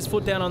 put his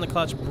foot down on the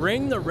clutch,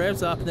 bring the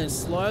revs up, and then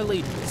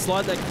slowly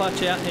slide that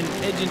clutch out and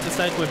edge into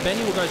stage where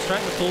Benny will go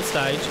straight into full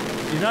stage.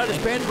 You notice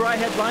Ben Bray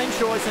had lane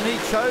choice and he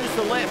chose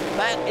the left.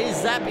 That is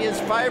Zapier's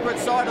favourite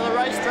side of the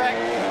racetrack.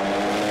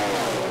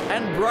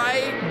 And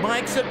Bray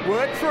makes it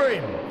work for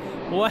him.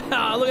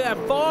 Wow, look at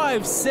that,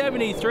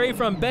 5.73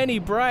 from Benny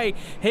Bray.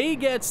 He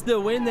gets the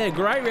win there.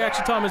 Great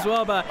reaction time as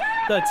well, but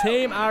the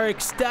team are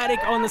ecstatic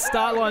on the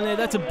start line there.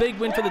 That's a big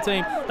win for the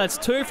team. That's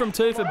 2 from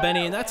 2 for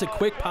Benny, and that's a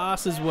quick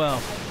pass as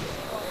well.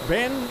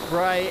 Ben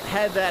Bray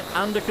had that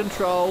under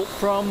control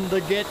from the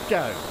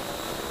get-go.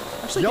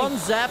 John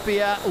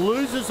Zapier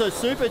loses a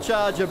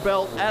supercharger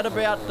belt at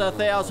about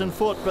 1,000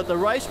 foot, but the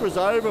race was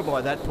over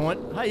by that point.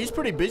 Hey, he's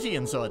pretty busy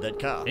inside that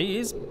car. He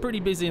is pretty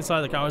busy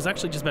inside the car. I was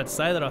actually just about to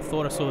say that. I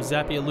thought I saw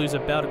Zapier lose a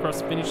belt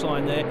across the finish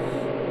line there.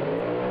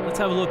 Let's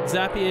have a look.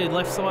 Zapier,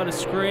 left side of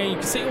screen. You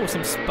can see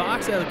some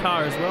sparks out of the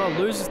car as well.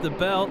 Loses the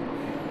belt.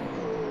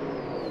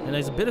 And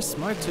there's a bit of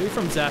smoke too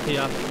from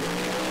Zapier.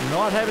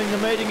 Not having the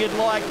meeting you'd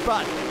like,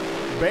 but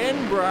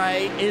Ben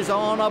Bray is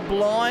on a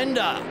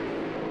blinder.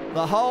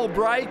 The whole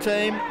Bray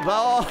team,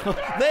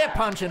 they're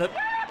punching it.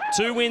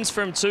 2 wins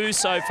from 2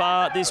 so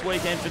far this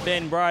weekend for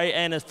Ben Bray,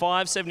 and a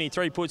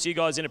 5.73 puts you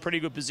guys in a pretty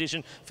good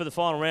position for the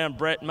final round.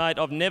 Brett, mate,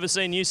 I've never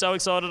seen you so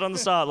excited on the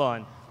start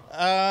line.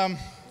 I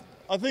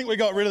think we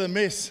got rid of the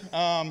miss.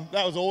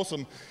 That was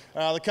awesome.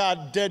 The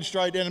car dead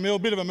straight down the middle,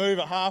 bit of a move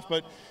at half,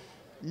 but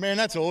man,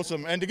 that's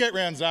awesome. And to get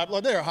round Zap,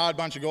 like they're a hard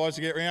bunch of guys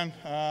to get round.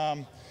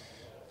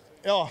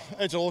 Oh,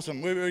 it's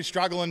awesome. We've been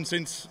struggling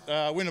since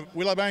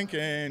Willowbank,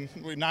 and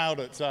we nailed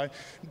it. So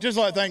just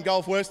like to thank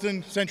Gulf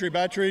Western, Century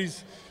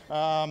Batteries,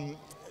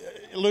 Lumix,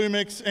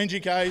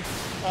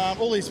 NGK,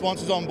 all these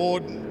sponsors on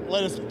board.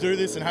 Let us do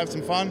this and have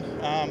some fun.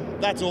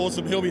 That's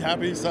awesome. He'll be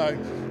happy. So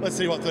let's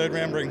see what third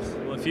round brings.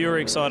 Well, if you're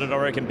excited, I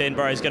reckon Ben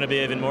Bray is going to be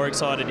even more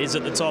excited. He's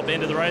at the top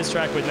end of the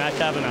racetrack with Matt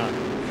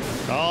Kavanagh.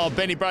 Oh,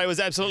 Benny Bray was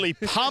absolutely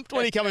pumped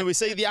when he came in. We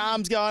see the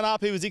arms going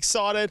up. He was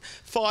excited.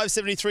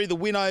 5.73, the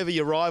win over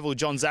your rival,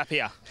 John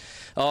Zapier.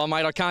 Oh,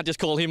 mate, I can't just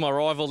call him my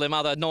rival. Them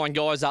other 9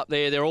 guys up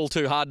there, they're all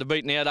too hard to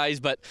beat nowadays,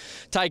 but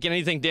taking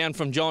anything down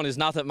from John is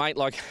nothing, mate.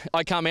 Like,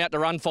 I come out to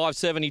run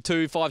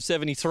 5.72,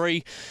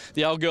 5.73.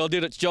 The old girl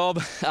did its job.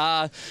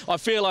 I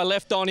feel I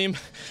left on him.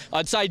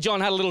 I'd say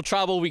John had a little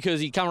trouble because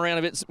he come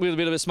around with a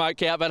bit of a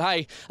smoke out, but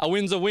hey, a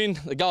win's a win.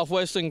 The Gulf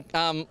Western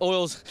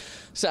Oils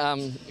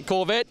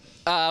Corvette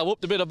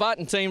whooped a bit of butt,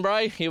 and Team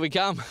Bray, here we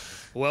come.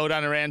 Well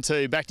done around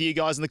 2. Back to you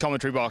guys in the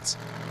commentary box.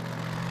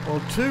 Well,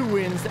 2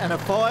 wins and a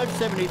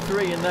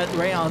 5.73 in that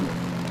round.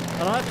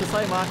 And I have to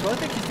say, Mark, I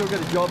think he's still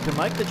got a job to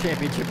make the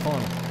championship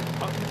final.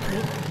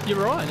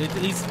 You're right.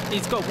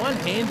 He's got one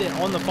hand there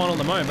on the final at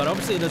the moment, but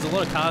obviously there's a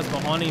lot of cars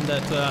behind him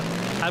that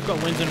have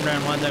got wins in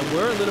round 1 that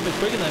were a little bit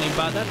quicker than him,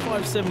 but that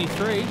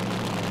 5.73,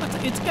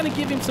 it's going to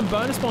give him some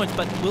bonus points,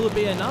 but will it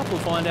be enough? We'll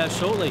find out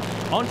shortly.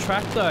 On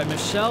track though,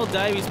 Michelle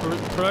Davies,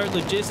 Pro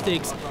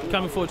Logistics,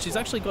 coming forward. She's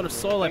actually got a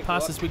solo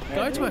pass as we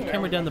go to our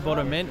camera down the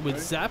bottom end with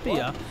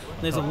Zapier.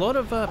 There's a lot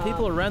of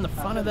people around the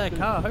front of that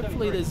car.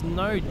 Hopefully there's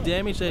no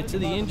damage there to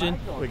the engine.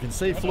 We can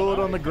see fluid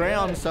on the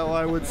ground, so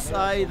I would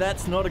say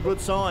that's not a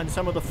good sign.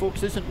 Some of the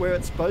Fuchs isn't where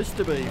it's supposed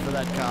to be for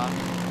that car.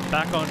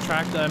 Back on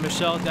track though,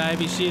 Michelle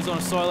Davies, she is on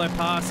a solo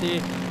pass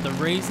here. The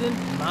reason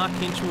Mark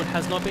Hinchelwood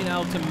has not been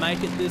able to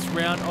make it this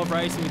round of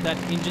racing with that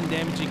engine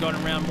damage he got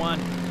in round 1.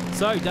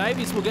 So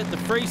Davies will get the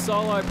free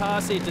solo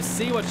pass here to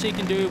see what she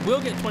can do.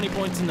 We'll get 20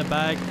 points in the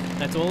bag.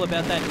 That's all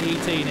about that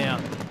ET now.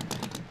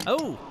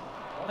 Oh,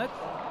 that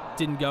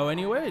didn't go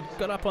anywhere. It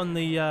got up on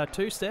the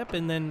 2-step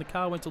and then the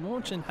car went to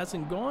launch and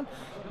hasn't gone.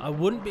 I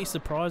wouldn't be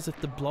surprised if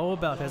the blower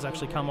belt has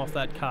actually come off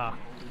that car.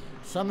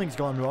 Something's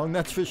gone wrong,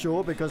 that's for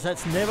sure, because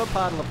that's never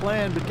part of the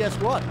plan. But guess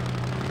what?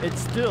 It's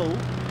still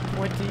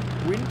 20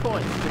 win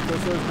points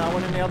because there was no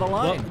one in the other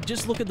lane. Well,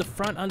 just look at the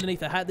front underneath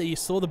the hat there. You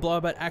saw the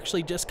blowout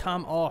actually just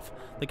come off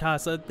the car.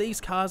 So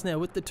these cars now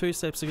with the two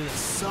steps, they're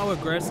so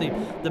aggressive.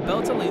 The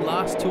belts only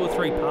last 2 or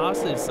 3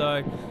 passes.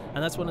 So,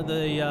 and that's one of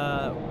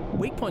the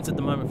weak points at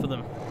the moment for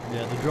them.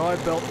 Yeah, the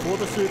drive belt for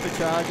the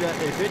supercharger.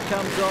 If it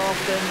comes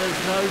off, then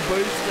there's no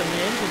boost and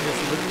the engine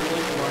just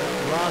literally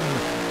won't run.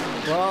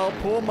 Well,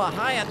 Paul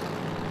Mahayat,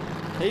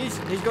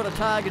 he's got a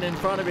target in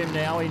front of him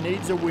now. He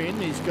needs a win.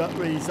 He's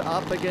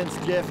up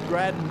against Jeff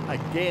Gradden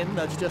again.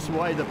 That's just the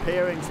way the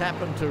pairings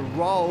happen to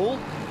roll.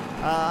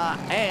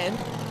 And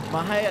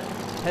Mahayat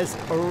has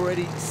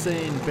already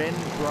seen Ben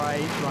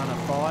Bray run a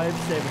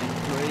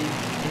 5.73.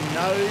 He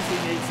knows he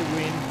needs a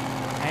win,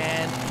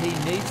 and he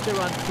needs to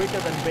run quicker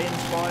than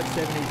Ben's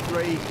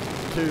 5.73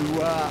 to,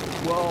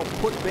 well,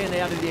 put Ben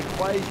out of the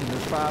equation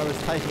as far as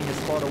taking a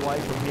spot away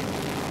from him.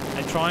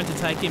 And trying to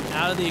take him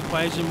out of the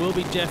equation will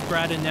be Jeff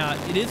Gradden. Now,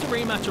 it is a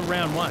rematch of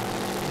round 1.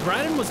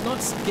 Gradden was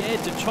not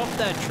scared to chop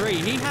that tree.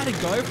 He had to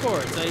go for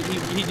it. So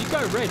he did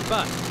go red,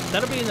 but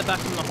that'll be in the back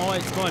of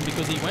Mahayat's mind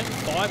because he went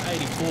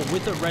 5.84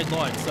 with a red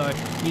light. So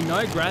you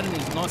know Gradden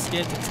is not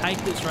scared to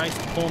take this race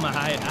to Paul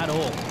Mahayat at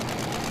all.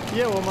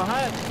 Yeah, well,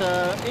 Mahayat,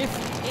 if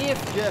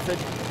Jeff had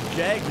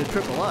jagged the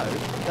Triple O,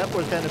 that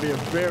was going to be a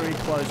very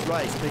close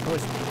race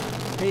because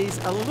he's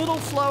a little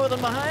slower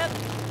than Mahayat,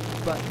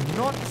 but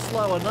not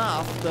slow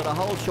enough that a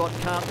whole shot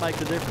can't make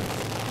the difference.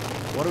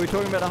 What are we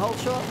talking about, a whole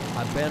shot?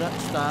 A better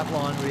start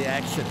line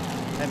reaction.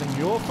 Having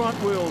your front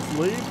wheels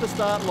leave the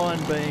start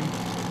line beam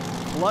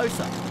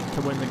closer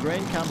to when the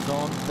green comes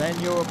on than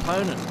your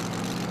opponent.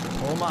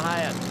 Paul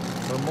Mahayat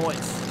from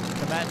Moitz,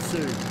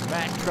 Komatsu,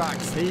 Mack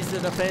Trucks, he's the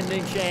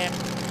defending champ,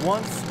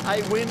 wants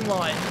a win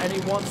line and he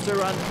wants to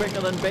run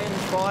quicker than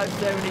Ben's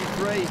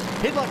 5.73.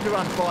 He'd like to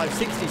run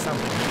 5.60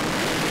 something.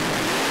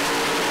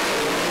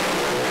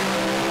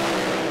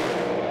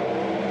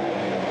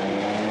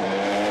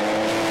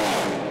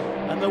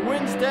 The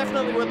win's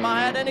definitely with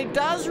Mahayat, and he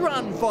does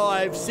run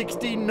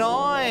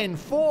 5.69,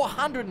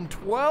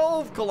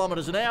 412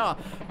 kilometres an hour.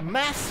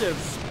 Massive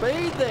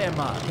speed there,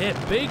 Mark. Yeah,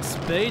 big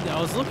speed.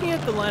 I was looking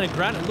at the lane of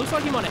Gradden. It looks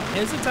like he might have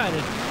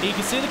hesitated. You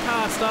can see the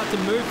car start to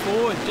move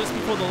forward just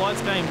before the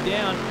lights came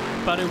down,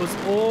 but it was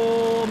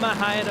all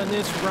Mahayat on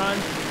this run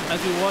as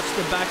we watch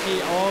the back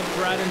here of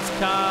Gradden's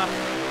car.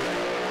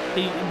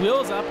 He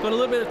wheels up, got a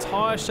little bit of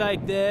tyre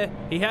shake there.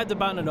 He had to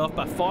button it off,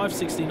 but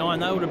 5.69,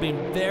 that would have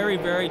been very,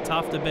 very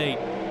tough to beat.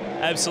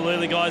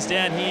 Absolutely, guys.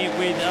 Down here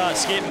with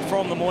Skip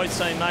from the Moitz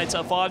team, mate.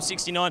 So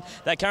 5.69,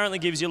 that currently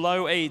gives you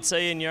low ET,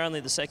 and you're only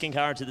the second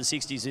car into the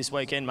 60s this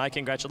weekend, mate.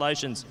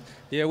 Congratulations.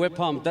 Yeah, we're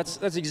pumped.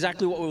 That's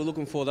exactly what we were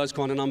looking for, those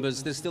kind of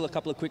numbers. There's still a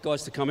couple of quick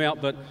guys to come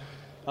out, but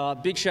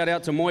big shout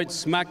out to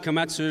Moitz, Mack,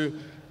 Komatsu.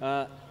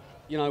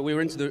 You know, we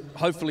were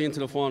hopefully into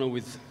the final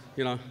with,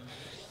 you know,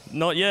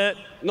 Not yet,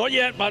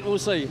 but we'll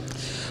see.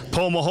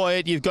 Paul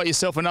Mahayat, you've got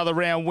yourself another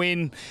round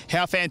win.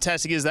 How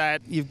fantastic is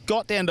that? You've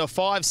got down to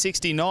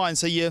 5.69,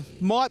 so you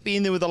might be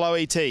in there with a low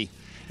ET. Yeah,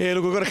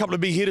 look, we've got a couple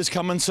of big hitters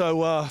coming,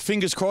 so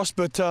fingers crossed,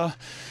 but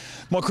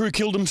my crew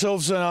killed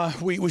themselves.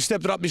 We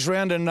stepped it up this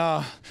round, and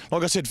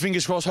like I said,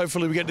 fingers crossed,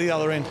 hopefully we get to the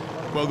other end.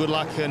 Well, good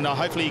luck, and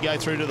hopefully you go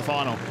through to the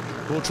final.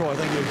 We'll try,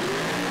 thank you.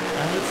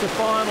 And it's the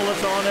final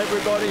that's on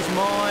everybody's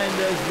mind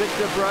as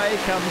Victor Bray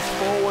comes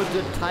forward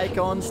to take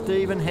on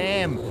Stephen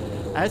Ham.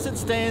 As it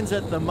stands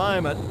at the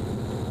moment,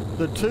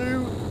 the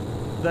two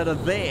that are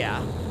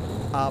there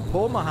are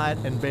Paul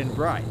Mahayat and Ben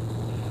Bray.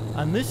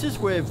 And this is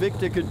where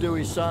Victor could do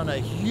his son a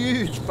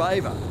huge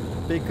favour,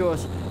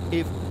 because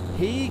if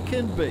he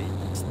can beat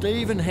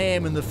Stephen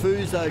Ham in the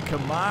Fuso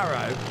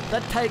Camaro,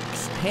 that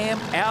takes Ham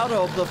out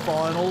of the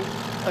final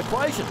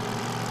equation.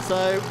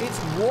 So it's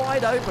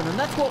wide open, and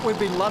that's what we've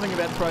been loving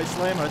about Pro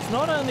Slammer. It's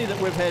not only that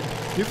we've had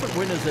different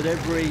winners at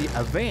every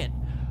event,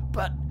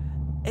 but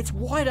it's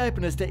wide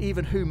open as to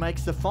even who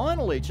makes the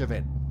final each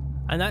event.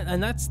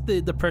 And that's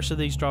the pressure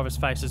these drivers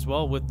face as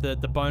well, with the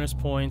bonus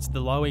points,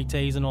 the low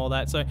ETs and all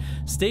that. So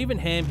Stephen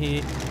Ham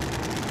here,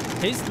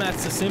 his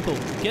maths are simple.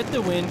 Get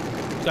the win,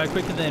 go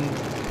quicker than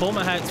Paul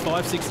Mahayat's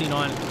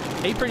 5.69.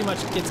 He pretty much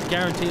gets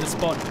guaranteed a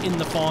spot in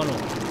the final.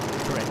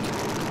 Correct.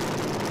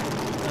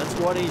 That's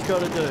what he's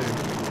got to do.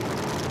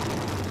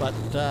 But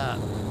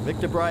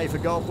Victor Bray for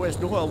Gulf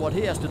West Oil, what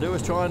he has to do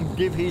is try and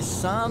give his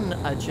son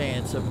a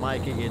chance of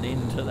making it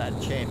into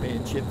that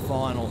championship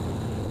final.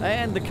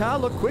 And the car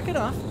looked quick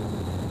enough.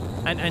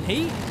 And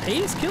he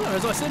is killer.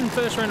 As I said in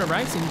first round of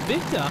racing,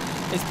 Victor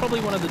is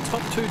probably one of the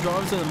top 2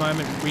 drivers at the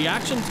moment,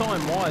 reaction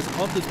time wise,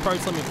 of this Pro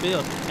Slammer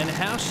field, and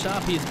how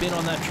sharp he has been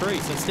on that tree.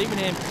 So Stephen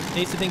Ham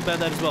needs to think about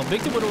that as well.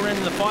 Victor would have ran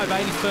in the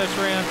 5.80s first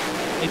round.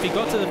 If he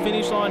got to the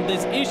finish line,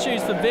 there's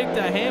issues for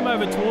Victor. Ham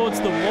over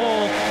towards the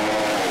wall.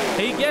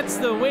 He gets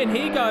the win.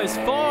 He goes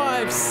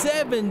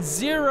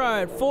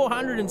 5.70 at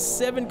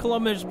 407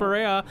 kilometers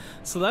per hour.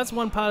 So that's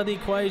one part of the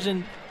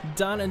equation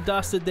done and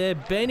dusted there.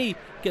 Benny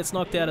gets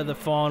knocked out of the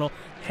final.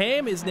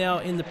 Ham is now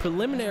in the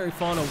preliminary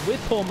final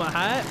with Paul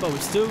Mahayat, but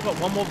we've still got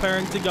one more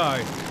pairing to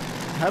go.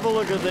 Have a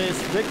look at this.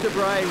 Victor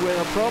Bray with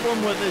a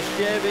problem with this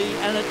Chevy,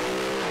 and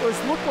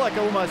looked like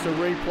almost a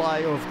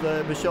replay of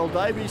the Michelle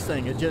Davies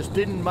thing. It just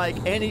didn't make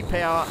any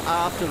power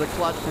after the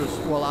clutch was,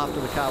 well, after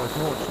the car was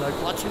launched. No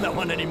clutch in that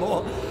one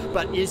anymore.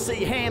 But you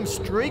see Ham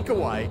streak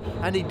away,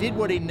 and he did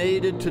what he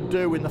needed to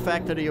do in the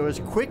fact that he was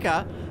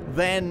quicker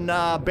than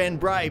Ben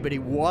Bray, but he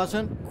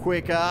wasn't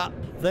quicker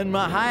than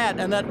Mahayat,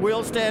 and that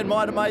wheel stand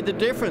might have made the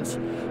difference.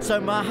 So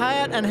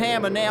Mahayat and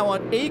Ham are now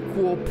on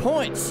equal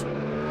points.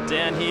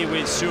 Down here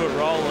with Stuart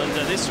Rowland.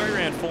 This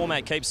three-round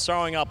format keeps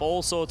throwing up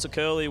all sorts of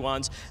curly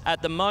ones.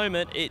 At the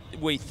moment,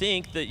 we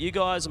think that you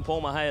guys and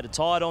Paul Mahayat are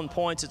tied on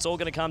points. It's all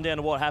going to come down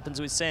to what happens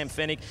with Sam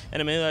Fenech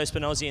and Emilio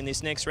Spinozzi in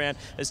this next round.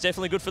 It's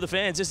definitely good for the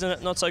fans, isn't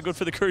it? Not so good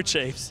for the crew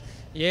chiefs.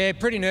 Yeah,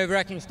 pretty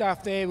nerve-wracking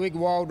stuff there. Big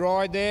wild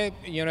ride there.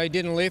 You know, he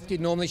didn't lift.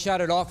 He'd normally shut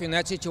it off in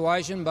that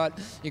situation, but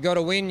you got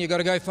to win. You got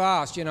to go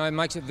fast. You know, it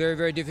makes it very,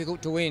 very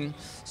difficult to win.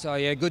 So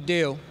yeah, good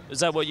deal.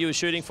 Is that what you were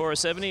shooting for, a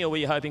 70, or were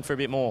you hoping for a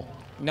bit more?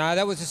 No,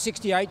 that was a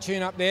 68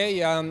 tune up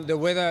there. The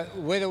weather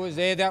was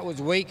there. That was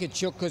weak. It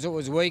shook because it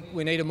was weak.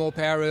 We needed more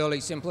power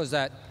early. Simple as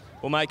that.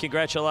 Well, mate,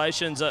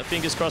 congratulations.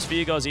 Fingers crossed for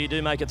you guys that you do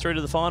make it through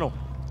to the final.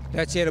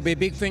 That's it. It'll be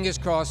big fingers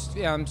crossed.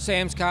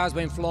 Sam's car's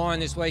been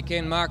flying this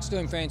weekend. Mark's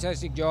doing a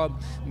fantastic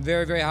job.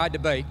 Very, very hard to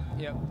beat.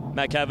 Yep.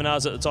 Matt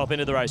Kavanagh's at the top end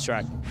of the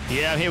racetrack.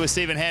 Yeah, I'm here with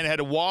Stephen Hand, who had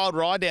a wild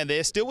ride down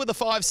there. Still with the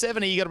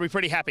 570, you got to be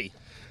pretty happy.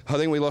 I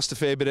think we lost a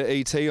fair bit of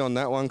ET on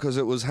that one because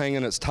it was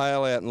hanging its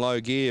tail out in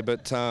low gear,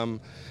 but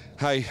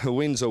hey, a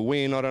win's a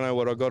win. I don't know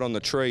what I got on the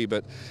tree,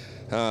 but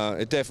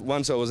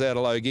once I was out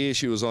of low gear,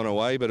 she was on her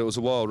way, but it was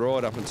a wild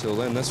ride up until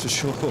then, that's for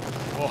sure.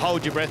 Well,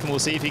 hold your breath and we'll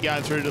see if you're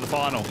going through to the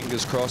final.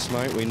 Fingers crossed,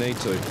 mate, we need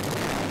to.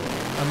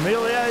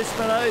 Emilio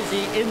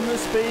Spinozzi in the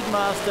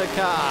Speedmaster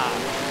car.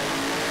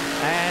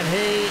 And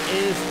he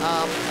is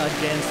up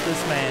against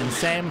this man,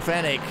 Sam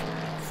Fenech,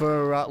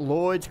 for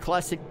Lloyd's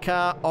Classic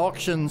Car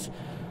Auctions.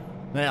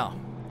 Now,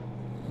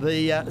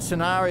 the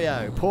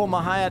scenario, Paul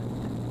Mahayat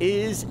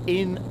is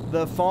in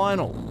the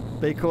final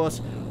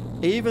because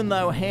even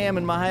though Ham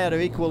and Mahayat are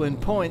equal in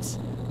points,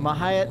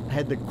 Mahayat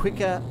had the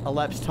quicker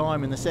elapsed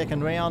time in the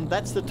second round.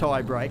 That's the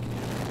tie break.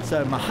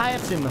 So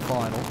Mahayat's in the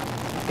final.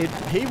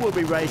 He will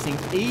be racing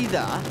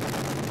either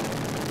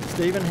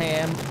Stephen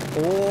Ham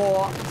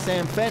or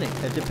Sam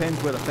Fenech. It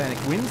depends whether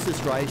Fenech wins this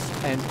race,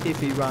 and if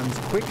he runs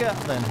quicker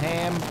than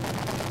Ham,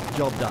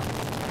 job done.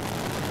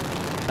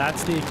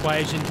 That's the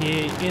equation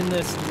here in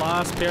this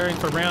last pairing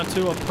for round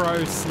 2 of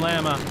Pro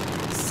Slammer.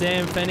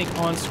 Sam Fenech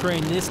on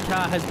screen. This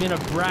car has been a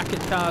bracket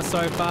car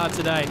so far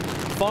today.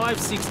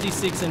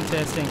 566 in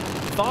testing,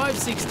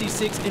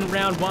 566 in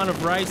round 1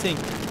 of racing.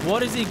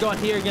 What has he got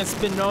here against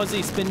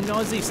Spinozzi?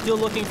 Spinozzi still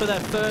looking for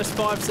that first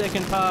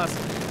 5-second pass.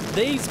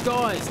 These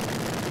guys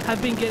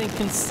have been getting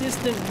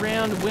consistent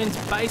round wins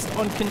based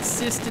on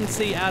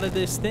consistency out of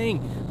this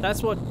thing.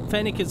 That's what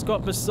Fenech has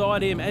got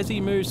beside him as he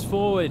moves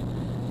forward.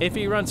 If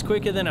he runs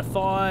quicker than a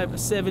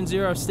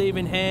 5.70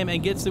 Stephen Ham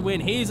and gets the win,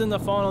 he's in the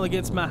final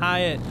against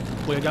Mahayat.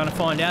 We're going to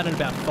find out in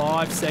about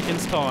 5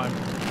 seconds' time.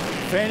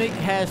 Fenech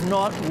has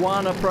not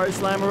won a Pro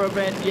Slammer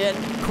event yet.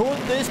 Could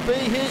this be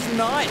his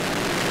night?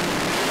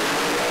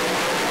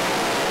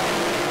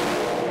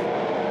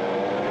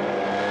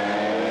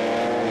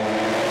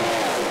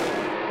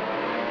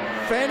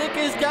 Fenech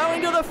is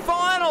going to the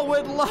final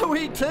with low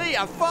ET,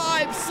 a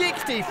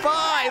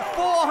 565,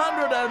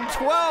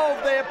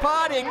 412. They're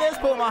partying. There's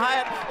Paul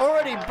Mahayat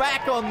already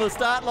back on the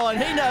start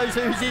line. He knows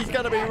who he's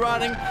going to be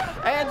running.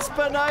 And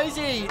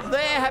Spinozzi,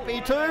 they're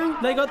happy too.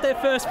 They got their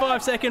first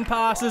 5-second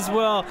pass as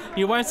well.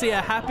 You won't see a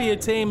happier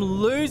team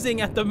losing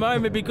at the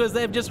moment because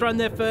they've just run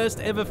their first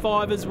ever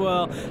 5 as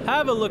well.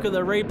 Have a look at the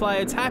replay.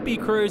 It's happy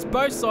crews,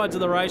 both sides of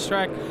the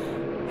racetrack.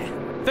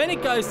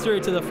 Fenech goes through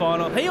to the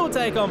final. He'll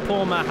take on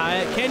Paul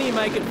Mahayat. Can he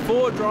make it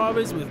 4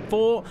 drivers with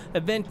 4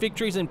 event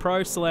victories in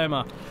Pro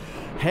Slammer?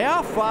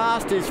 How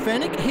fast is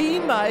Fenech? He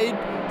made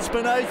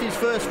Spinozzi's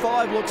first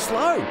 5 look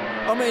slow.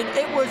 I mean,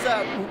 it was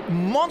a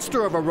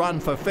monster of a run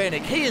for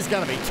Fenech. He is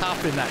going to be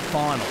tough in that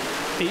final.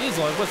 He is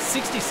like,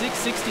 66,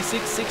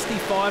 66,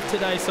 65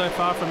 today so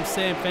far from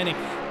Sam Fenech.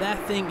 That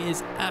thing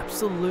is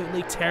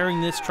absolutely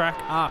tearing this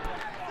track up.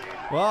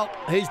 Well,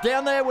 he's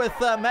down there with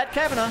Matt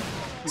Kavanagh.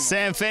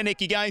 Sam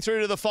Fenech, you're going through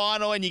to the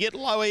final and you get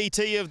low ET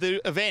of the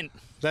event.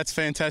 That's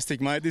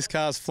fantastic, mate. This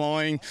car's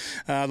flying.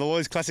 The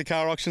Lloyd's Classic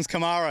Car Auctions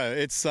Camaro.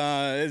 It's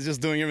just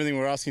doing everything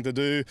we're asking to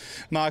do.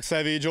 Mark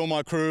Savage, all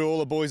my crew, all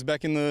the boys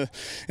back in the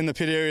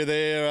pit area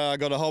there.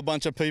 Got a whole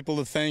bunch of people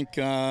to thank.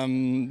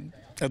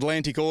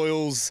 Atlantic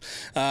Oils,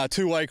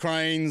 Two-Way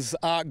Cranes,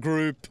 Art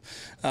Group,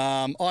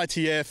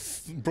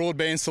 ITF,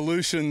 Broadband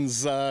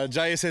Solutions,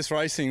 JSS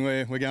Racing.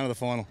 We're going to the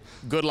final.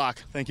 Good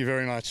luck. Thank you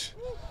very much.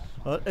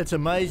 Well, it's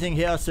amazing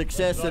how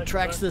success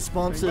attracts the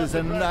sponsors,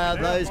 and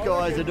those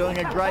guys are doing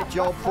a great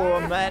job for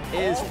them, that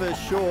is for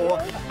sure.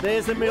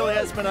 There's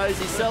Emilio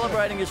Spinozzi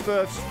celebrating his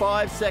first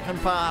 5-second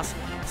pass.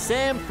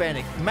 Sam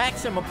Fenech,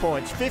 maximum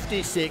points,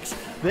 56.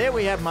 There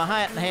we have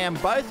Mahayat and Ham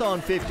both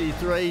on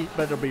 53,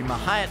 but it'll be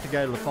Mahayat to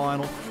go to the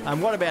final.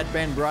 And what about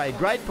Ben Bray?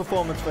 Great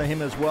performance for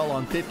him as well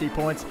on 50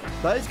 points.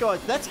 Those guys,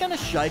 that's going to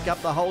shake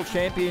up the whole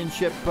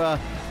championship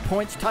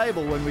points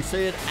table when we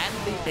see it at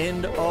the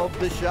end of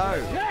the show.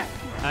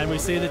 And we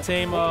see the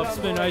team of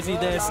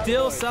Spinozzi there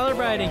still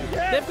celebrating.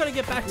 They've got to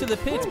get back to the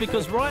pits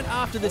because right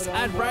after this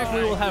ad break,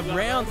 we will have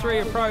round 3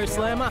 of Pro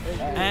Slammer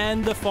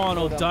and the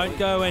final. Don't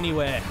go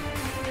anywhere.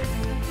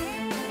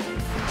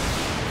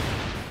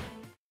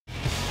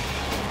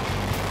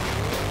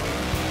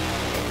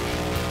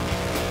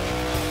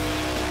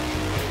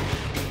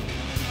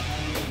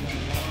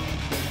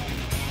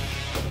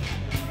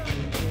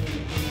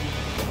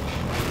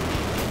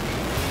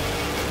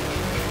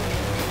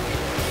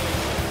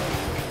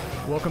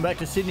 Welcome back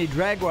to Sydney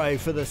Dragway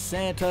for the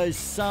Santo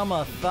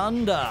Summer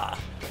Thunder.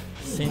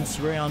 Since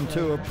round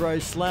 2 of Pro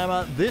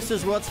Slammer, this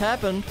is what's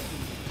happened.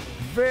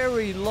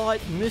 Very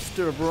light mist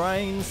of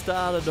rain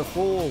started to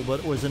fall,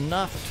 but it was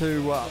enough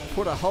to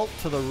put a halt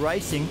to the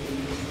racing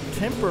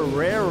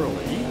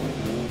temporarily.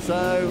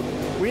 So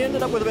we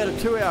ended up with about a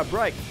 2-hour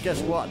break.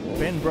 Guess what?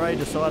 Ben Bray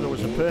decided it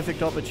was a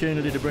perfect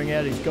opportunity to bring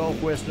out his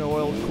Gulf Western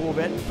Oil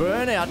Corvette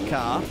burnout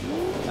car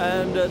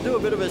and do a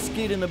bit of a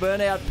skid in the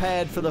burnout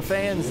pad for the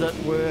fans that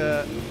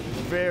were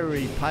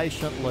very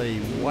patiently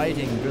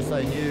waiting because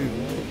they knew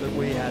that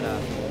we had a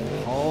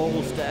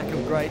whole stack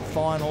of great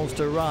finals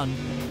to run.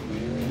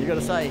 You got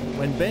to say,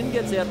 when Ben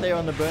gets out there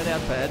on the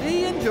burnout pad,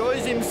 he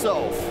enjoys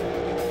himself.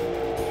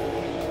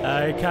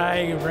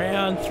 Okay,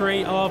 round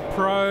 3 of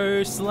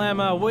Pro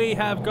Slammer. We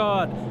have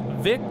got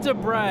Victor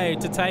Bray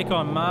to take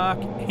on Mark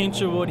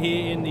Hinshelwood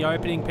here in the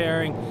opening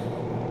pairing.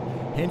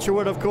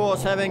 Hinshelwood, of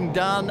course, having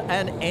done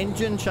an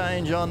engine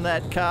change on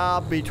that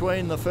car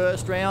between the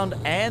first round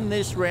and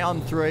this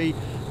round 3.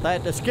 They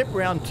had to skip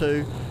round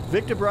 2.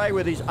 Victor Bray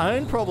with his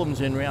own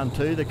problems in round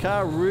 2. The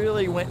car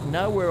really went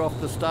nowhere off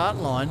the start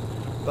line,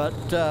 but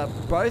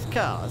both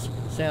cars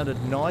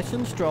sounded nice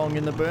and strong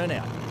in the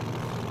burnout.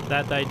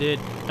 That they did.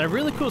 And a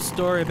really cool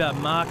story about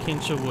Mark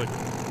Hinshelwood.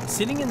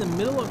 Sitting in the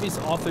middle of his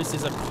office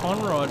is a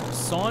Conrod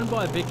signed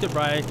by Victor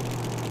Bray,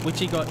 which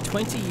he got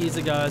 20 years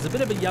ago as a bit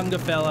of a younger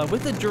fella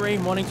with a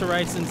dream wanting to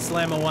race in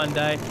Slammer one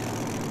day.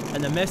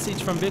 And the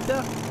message from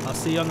Victor, I'll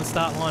see you on the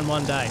start line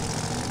one day.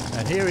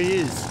 And here he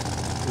is,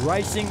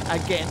 racing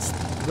against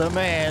the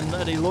man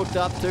that he looked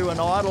up to and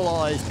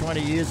idolised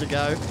 20 years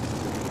ago.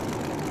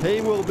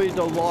 He will be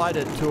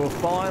delighted to have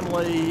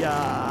finally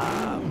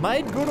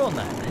made good on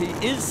that. He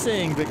is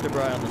seeing Victor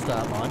Bray on the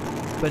start line,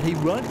 but he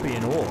won't be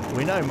in awe.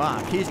 We know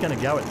Mark, he's going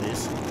to go at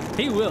this.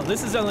 He will.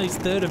 This is only his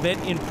 3rd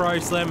event in Pro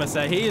Slammer,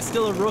 so he is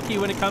still a rookie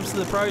when it comes to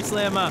the Pro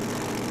Slammer.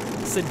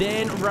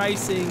 Sedan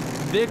racing.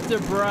 Victor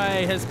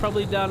Bray has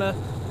probably done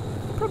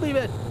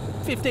about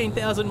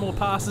 15,000 more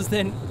passes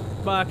than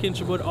Mark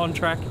Hinshelwood on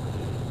track.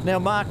 Now,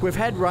 Mark, we've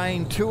had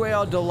rain,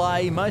 2-hour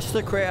delay. Most of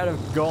the crowd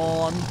have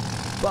gone,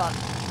 but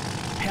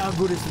how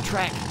good is the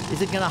track?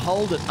 Is it going to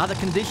hold it? Are the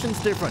conditions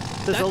different?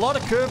 There's a lot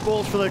of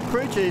curveballs for the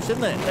crew chiefs, isn't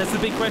there? That's the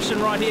big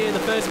question right here. The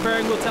first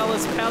pairing will tell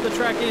us how the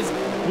track is.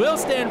 Will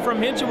stand from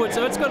Hinshelwood,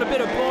 so it's got a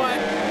bit of bite.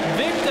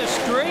 Victor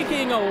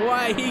streaking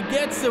away. He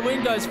gets the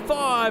win, goes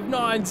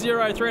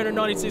 5.90,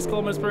 396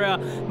 kilometres per hour.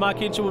 Mark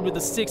Hinshelwood with the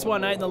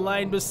 6.18 in the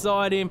lane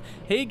beside him.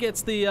 He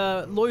gets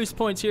the loose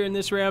points here in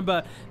this round,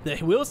 but the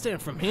wheel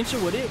stand from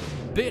Hinshelwood, it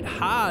bit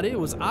hard. It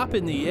was up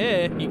in the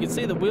air. You can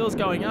see the wheels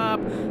going up,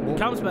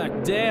 comes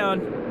back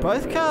down.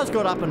 Both cars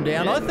got up and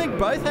down. I think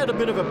both had a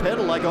bit of a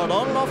pedal. They got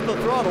on and off the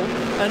throttle,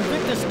 and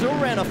Victor still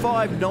ran a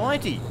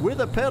 5.90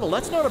 with a pedal.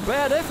 That's not a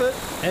bad effort.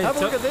 And have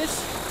a look at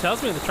this.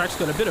 Tells me the track's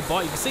got a bit of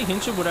bite. You can see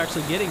Hinshelwood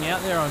actually getting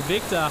out there on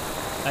Victor.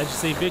 As you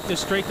see Victor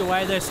streak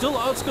away there. Still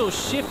old school,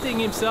 shifting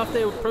himself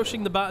there,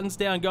 pushing the buttons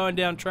down, going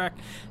down track.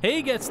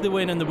 He gets the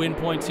win and the win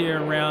points here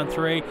in round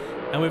 3.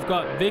 And we've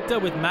got Victor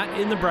with Matt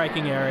in the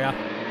braking area.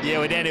 Yeah,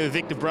 we're down here with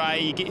Victor Bray.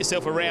 You get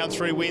yourself a round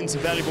 3 win,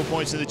 some valuable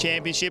points to the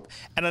championship,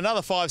 and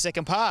another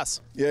 5-second pass.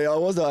 Yeah,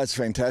 that's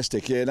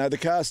fantastic. Yeah, no, the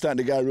car's starting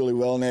to go really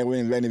well now.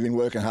 We've been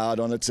working hard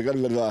on it. It's got a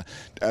bit of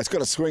it's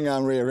got a swing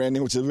arm rear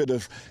ending, which is a bit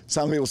of,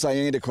 some people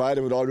say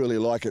antiquated, but I really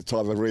like it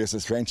type of rear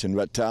suspension.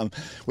 But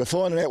we're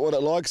finding out what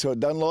it likes, what it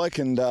doesn't like,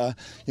 and I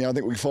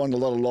think we find a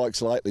lot of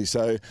likes lately.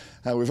 So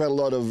we've had a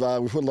lot of,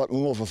 we've put a lot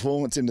more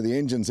performance into the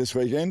engines this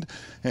weekend,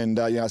 and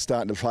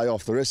starting to pay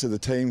off. The rest of the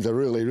teams are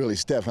really, really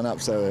stepping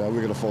up. So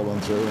we're going to follow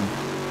on through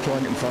and try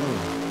and get in front of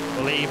them.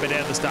 We'll let you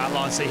down the start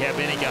line, see how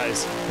Benny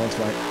goes. Thanks,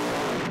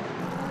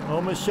 mate.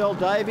 Well, Michelle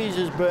Davies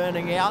is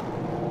burning out.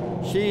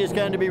 She is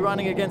going to be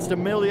running against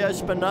Emilio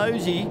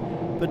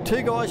Spinozzi, but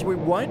 2 guys we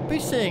won't be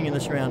seeing in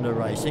this round of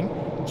racing,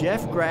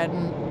 Jeff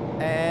Gradden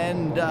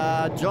and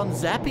John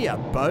Zappia,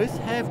 both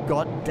have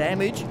got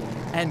damage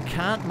and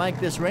can't make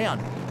this round.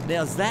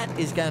 Now, that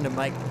is going to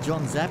make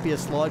John Zappia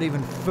slide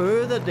even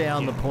further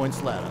down the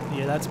points ladder.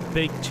 Yeah, that's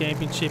big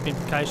championship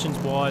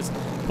implications-wise.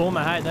 Paul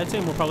Mahate, that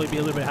team will probably be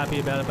a little bit happy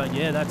about it, but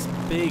yeah, that's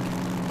big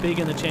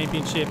in the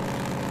championship.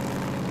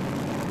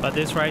 But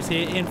this race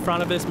here in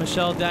front of us,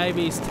 Michelle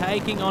Davies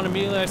taking on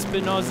Emilio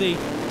Spinozzi,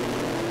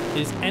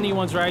 is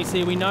anyone's race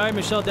here. We know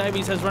Michelle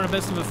Davies has run a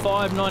best of a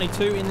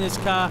 5.92 in this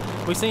car.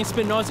 We've seen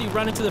Spinozzi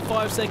run into the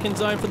 5-second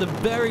zone for the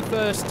very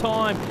first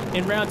time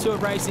in round 2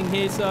 of racing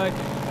here, so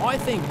I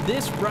think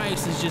this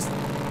race is just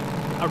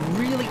a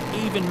really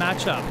even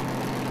matchup.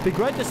 Be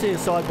great to see a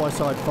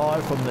side-by-side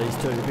five from these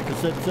two,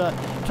 because it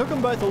took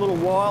them both a little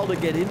while to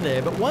get in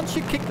there, but once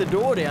you kick the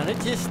door down, it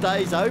just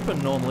stays open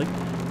normally.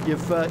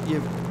 You've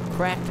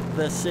cracked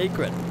the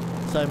secret.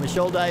 So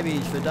Michelle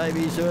Davies for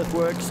Davies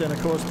Earthworks, and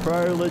of course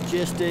Pro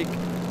Logistic,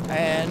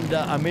 and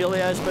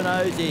Emilio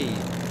Spinozzi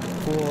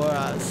for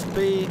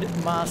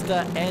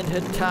Speedmaster and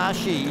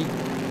Hitachi.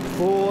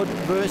 Ford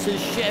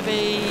versus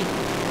Chevy.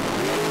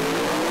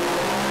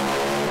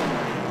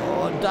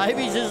 Oh,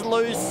 Davies is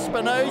loose,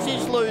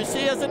 Spinozzi's loose.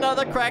 He has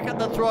another crack at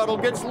the throttle,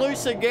 gets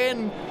loose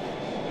again.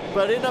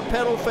 But in a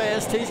pedal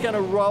fest, he's going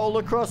to roll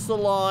across the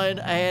line,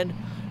 and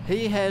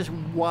he has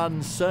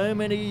won so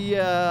many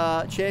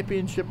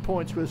championship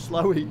points with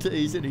slow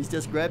ETs, and he's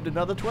just grabbed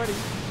another 20.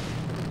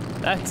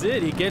 That's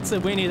it. He gets a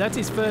win here. That's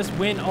his first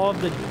win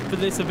for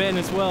this event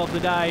as well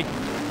today.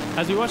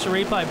 As we watch the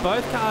replay,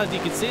 both cars, you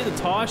can see the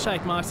tyre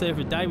shake marks there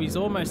for Davies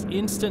almost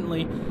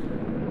instantly.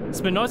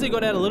 Spinozzi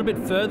got out a little bit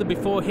further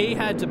before he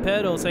had to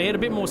pedal, so he had a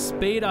bit more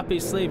speed up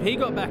his sleeve. He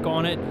got back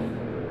on it.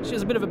 She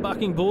was a bit of a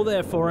bucking bull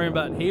there for him,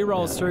 but he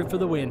rolls through for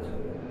the win.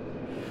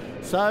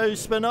 So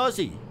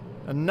Spinozzi,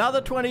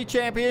 another 20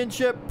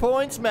 championship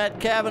points, Matt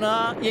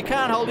Kavanagh. You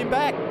can't hold him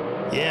back.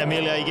 Yeah,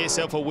 Emilio, you get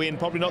yourself a win.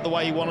 Probably not the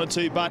way you wanted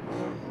to, but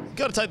you've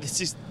got to take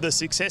the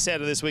success out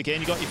of this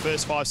weekend. You got your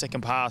first 5-second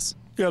pass.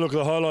 Yeah, look,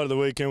 the highlight of the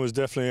weekend was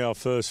definitely our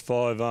first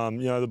five.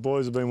 You know, the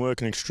boys have been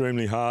working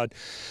extremely hard.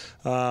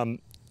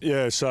 Definitely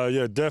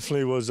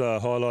was a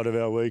highlight of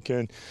our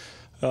weekend.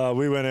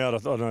 We went out, I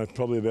don't know,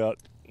 probably about,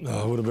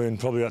 would have been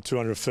probably about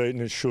 200 feet,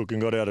 and it shook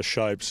and got out of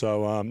shape.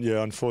 So,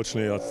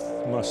 unfortunately, I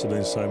must have been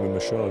the same with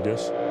Michelle, I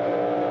guess.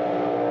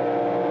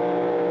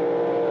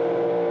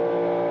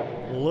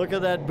 Look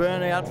at that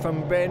burnout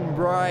from Ben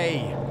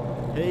Bray.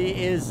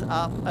 He is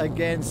up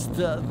against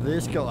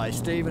this guy,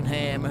 Stephen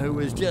Ham, who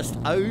was just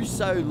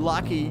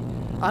unlucky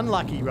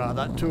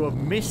to have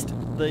missed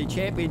the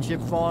championship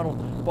final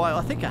by,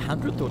 I think,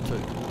 100th or two.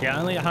 Yeah,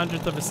 only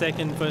 100th of a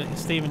second for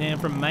Stephen Ham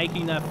from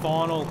making that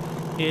final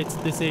hit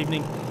this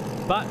evening.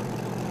 But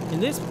in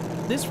this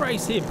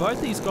race here, both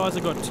these guys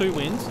have got 2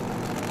 wins.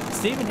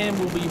 Stephen Ham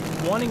will be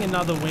wanting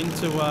another win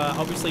to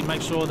obviously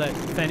make sure that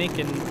Fennick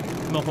and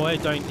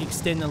Mahoya don't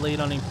extend the lead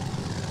on him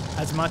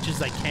as much as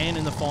they can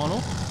in the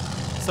final.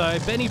 So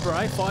Benny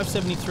Bray,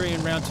 5.73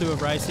 in round 2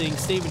 of racing.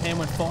 Stephen Ham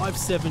went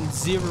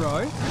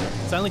 5.70.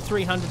 It's only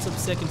 300ths of a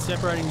second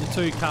separating the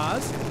two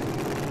cars.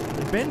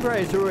 Ben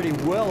Bray is already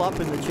well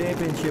up in the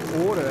championship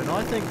order, and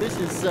I think this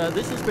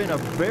has been a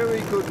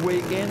very good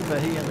weekend for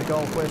he and the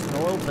Gulf Western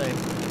Oil team.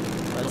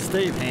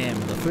 Steve Ham,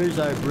 the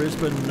Fuso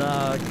Brisbane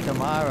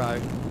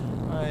Camaro.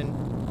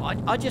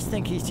 I just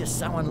think he's just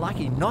so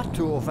unlucky not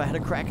to have had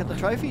a crack at the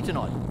trophy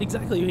tonight.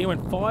 Exactly. He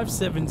went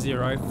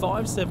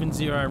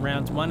 5.70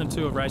 rounds 1 and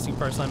 2 of Racing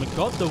Pro Slammer,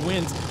 got the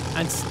wins,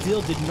 and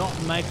still did not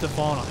make the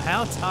final.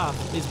 How tough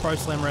is Pro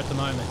Slammer at the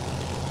moment?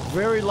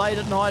 Very late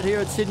at night here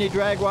at Sydney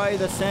Dragway,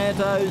 the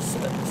Santo's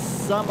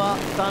Summer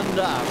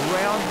Thunder,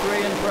 round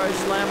 3 in Pro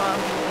Slammer.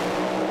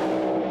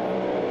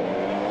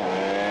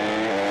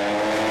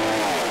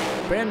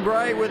 Ben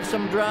Bray with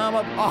some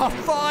drama. Oh,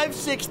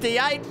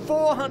 5.68,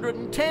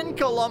 410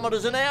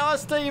 kilometres an hour.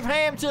 Steve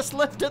Ham just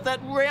left it that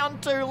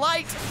round 2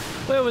 late.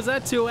 Where was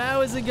that 2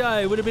 hours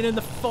ago? Would have been in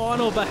the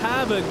final, but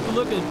have a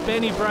look at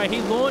Benny Bray. He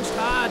launched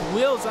hard,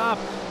 wheels up.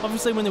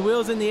 Obviously, when the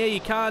wheel's in the air,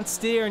 you can't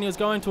steer, and he was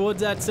going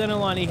towards that centre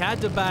line. He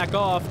had to back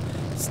off.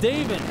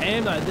 Stephen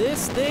Ham, though,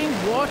 this thing,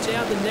 watch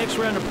out the next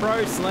round of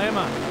Pro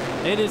Slammer.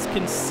 It is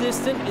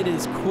consistent, it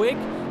is quick.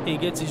 He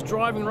gets his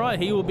driving right.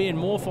 He will be in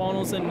more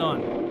finals than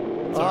none.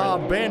 Oh,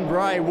 Ben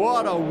Bray,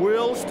 what a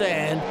wheel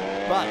stand.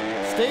 But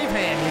Steve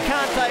Ham, you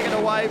can't take it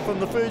away from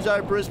the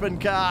Fuso Brisbane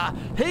car.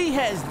 He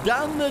has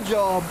done the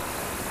job.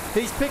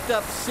 He's picked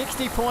up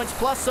 60 points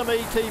plus some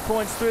ET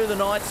points through the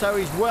night, so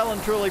he's well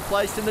and truly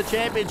placed in the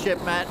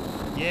championship, Matt.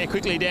 Yeah,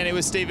 quickly, Danny,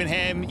 with Stephen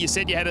Ham. You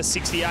said you had a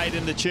 68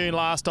 in the tune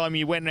last time.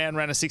 You went around and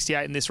ran a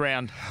 68 in this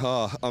round.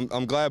 Oh,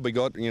 I'm glad we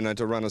got,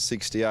 to run a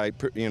 68.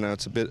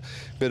 It's a bit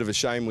of a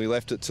shame we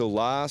left it till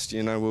last.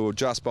 We were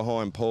just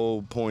behind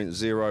Paul,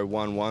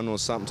 0.011 or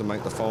something to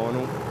make the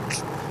final.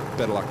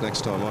 Better luck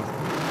next time, mate.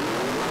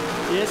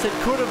 Yes, it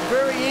could have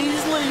very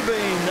easily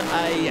been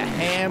a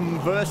Ham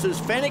versus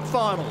Fennick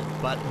final,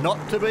 but not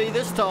to be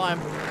this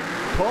time.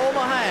 Paul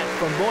Mahat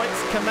from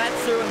Moitz,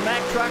 Komatsu and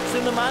Mack Trucks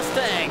in the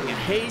Mustang.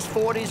 He's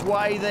fought his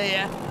way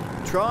there,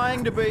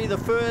 trying to be the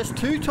first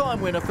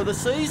 2-time winner for the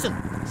season.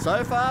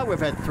 So far, we've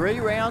had 3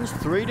 rounds,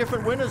 3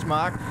 different winners,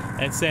 Mark.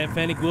 And Sam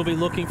Fennick will be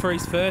looking for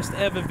his first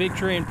ever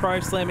victory in Pro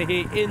Slammer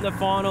here in the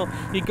final.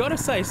 You got to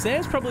say,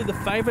 Sam's probably the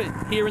favourite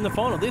here in the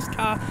final. This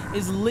car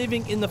is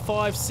living in the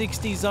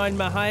 560 zone.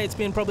 Mahay, it's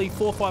been probably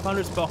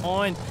 400-500s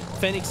behind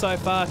Fennick so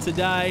far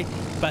today,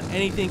 but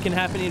anything can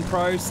happen in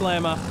Pro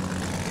Slammer.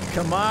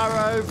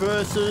 Camaro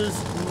versus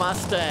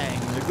Mustang,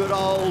 the good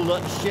old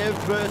Chev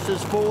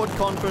versus Ford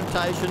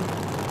confrontation.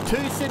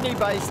 2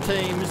 Sydney-based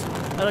teams,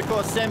 and of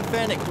course Sam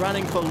Fennick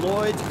running for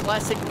Lloyd's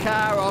Classic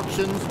Car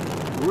Auctions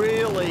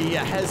really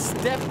has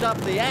stepped up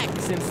the act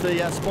since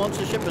the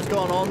sponsorship has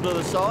gone on to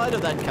the side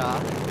of that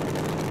car.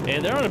 Yeah,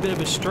 they're on a bit of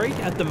a streak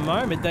at the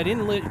moment. They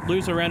didn't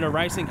lose a round of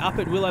racing up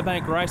at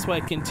Willowbank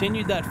Raceway.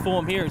 Continued that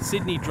form here at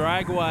Sydney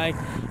Dragway.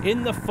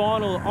 In the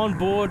final, on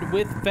board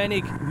with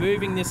Fennick,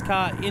 moving this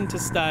car into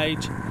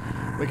stage.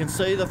 We can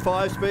see the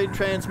 5-speed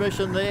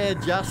transmission there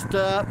just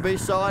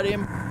beside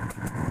him.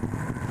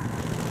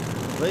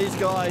 These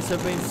guys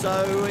have been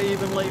so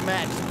evenly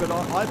matched, but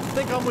I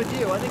think I'm with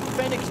you. I think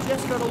Fennick's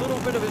just got a little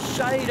bit of a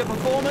shade of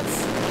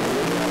performance.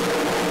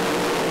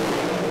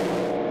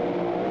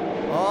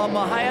 Oh,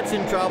 Mahayat's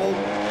in trouble.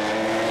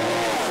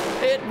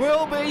 It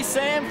will be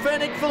Sam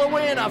Fennick for the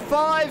win, a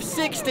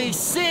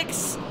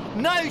 5.66.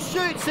 No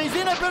shoots, he's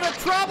in a bit of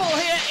trouble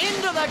here,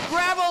 into the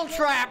gravel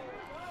trap.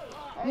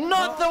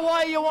 Not the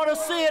way you want to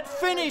see it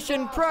finish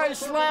in Pro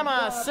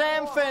Slammer.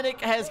 Sam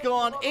Fennick has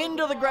gone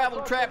into the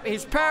gravel trap.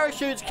 His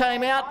parachutes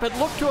came out, but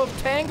look to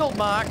have tangled,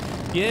 Mark.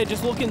 Yeah,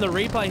 just look in the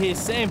replay here.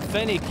 Sam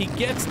Fennick, he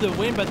gets the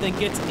win, but then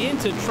gets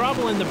into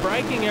trouble in the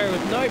braking area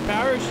with no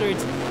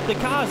parachutes. The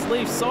cars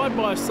leave side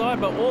by side,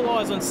 but all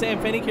eyes on Sam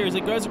Fennick here as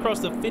it goes across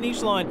the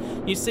finish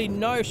line. You see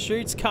no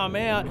chutes come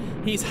out.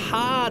 He's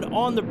hard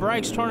on the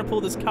brakes trying to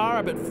pull this car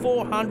up at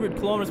 400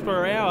 kilometers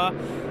per hour,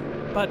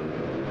 but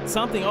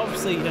something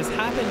obviously has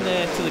happened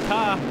there to the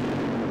car.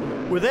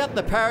 Without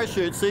the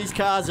parachutes, these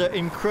cars are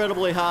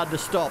incredibly hard to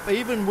stop,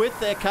 even with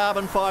their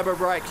carbon fibre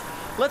brakes.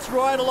 Let's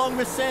ride along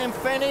with Sam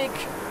Fennick.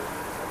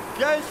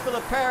 Goes for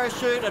the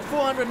parachute at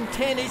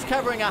 410. He's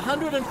covering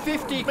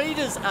 150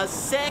 metres a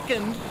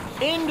second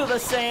into the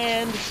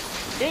sand,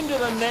 into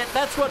the net.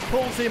 That's what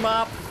pulls him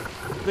up.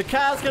 The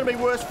car's going to be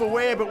worse for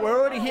wear, but we're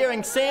already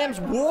hearing Sam's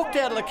walked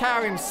out of the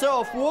car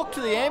himself, walked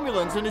to the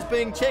ambulance, and is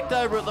being checked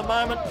over at the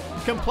moment,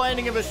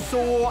 complaining of a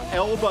sore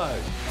elbow.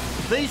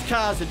 These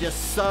cars are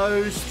just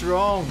so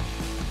strong.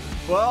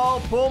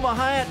 Well, Paul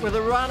Mahayat with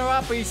a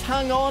runner-up. He's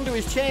hung on to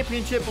his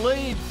championship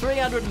lead,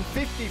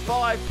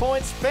 355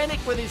 points.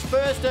 Fennick with his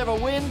first ever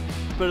win,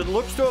 but it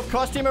looks to have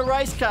cost him a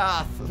race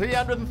car,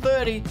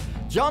 330.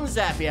 John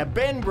Zapier,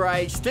 Ben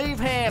Bray, Steve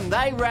Ham,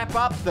 they wrap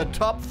up the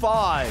top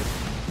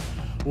 5.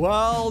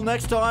 Well,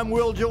 next time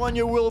we'll join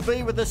you will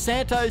be with the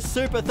Santo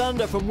Super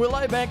Thunder from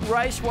Willowbank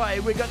Raceway.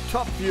 We've got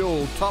Top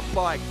Fuel, Top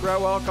Bike,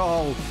 Grow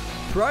Alcohol,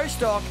 Pro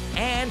Stock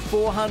and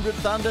 400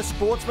 Thunder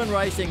Sportsman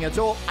Racing. It's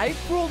all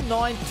April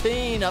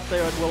 19 up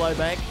there at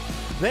Willowbank.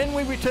 Then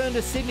we return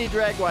to Sydney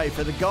Dragway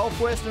for the Gulf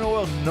Western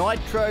Oil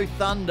Nitro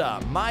Thunder,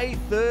 May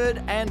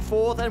 3rd and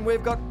 4th, and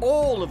we've got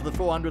all of the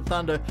 400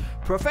 Thunder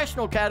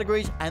professional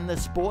categories and the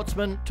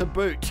Sportsman to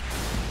boot.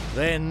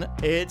 Then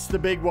it's the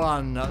big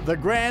one, the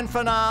grand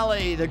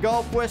finale, the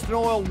Gulf Western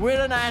Oil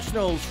Winter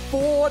Nationals,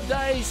 4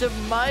 days of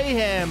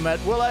mayhem at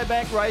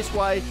Willowbank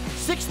Raceway,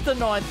 6th to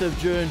 9th of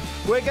June.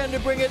 We're going to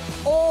bring it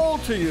all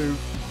to you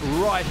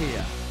right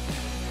here.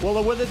 Well,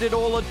 the weather did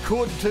all it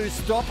could to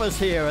stop us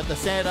here at the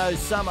Santo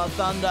Summer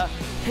Thunder.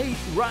 Heat,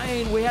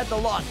 rain, we had the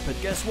lot, but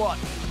guess what?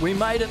 We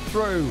made it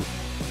through.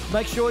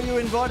 Make sure you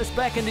invite us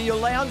back into your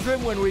lounge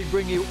room when we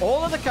bring you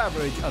all of the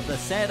coverage of the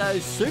Santo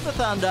Super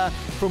Thunder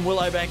from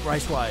Willowbank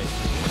Raceway.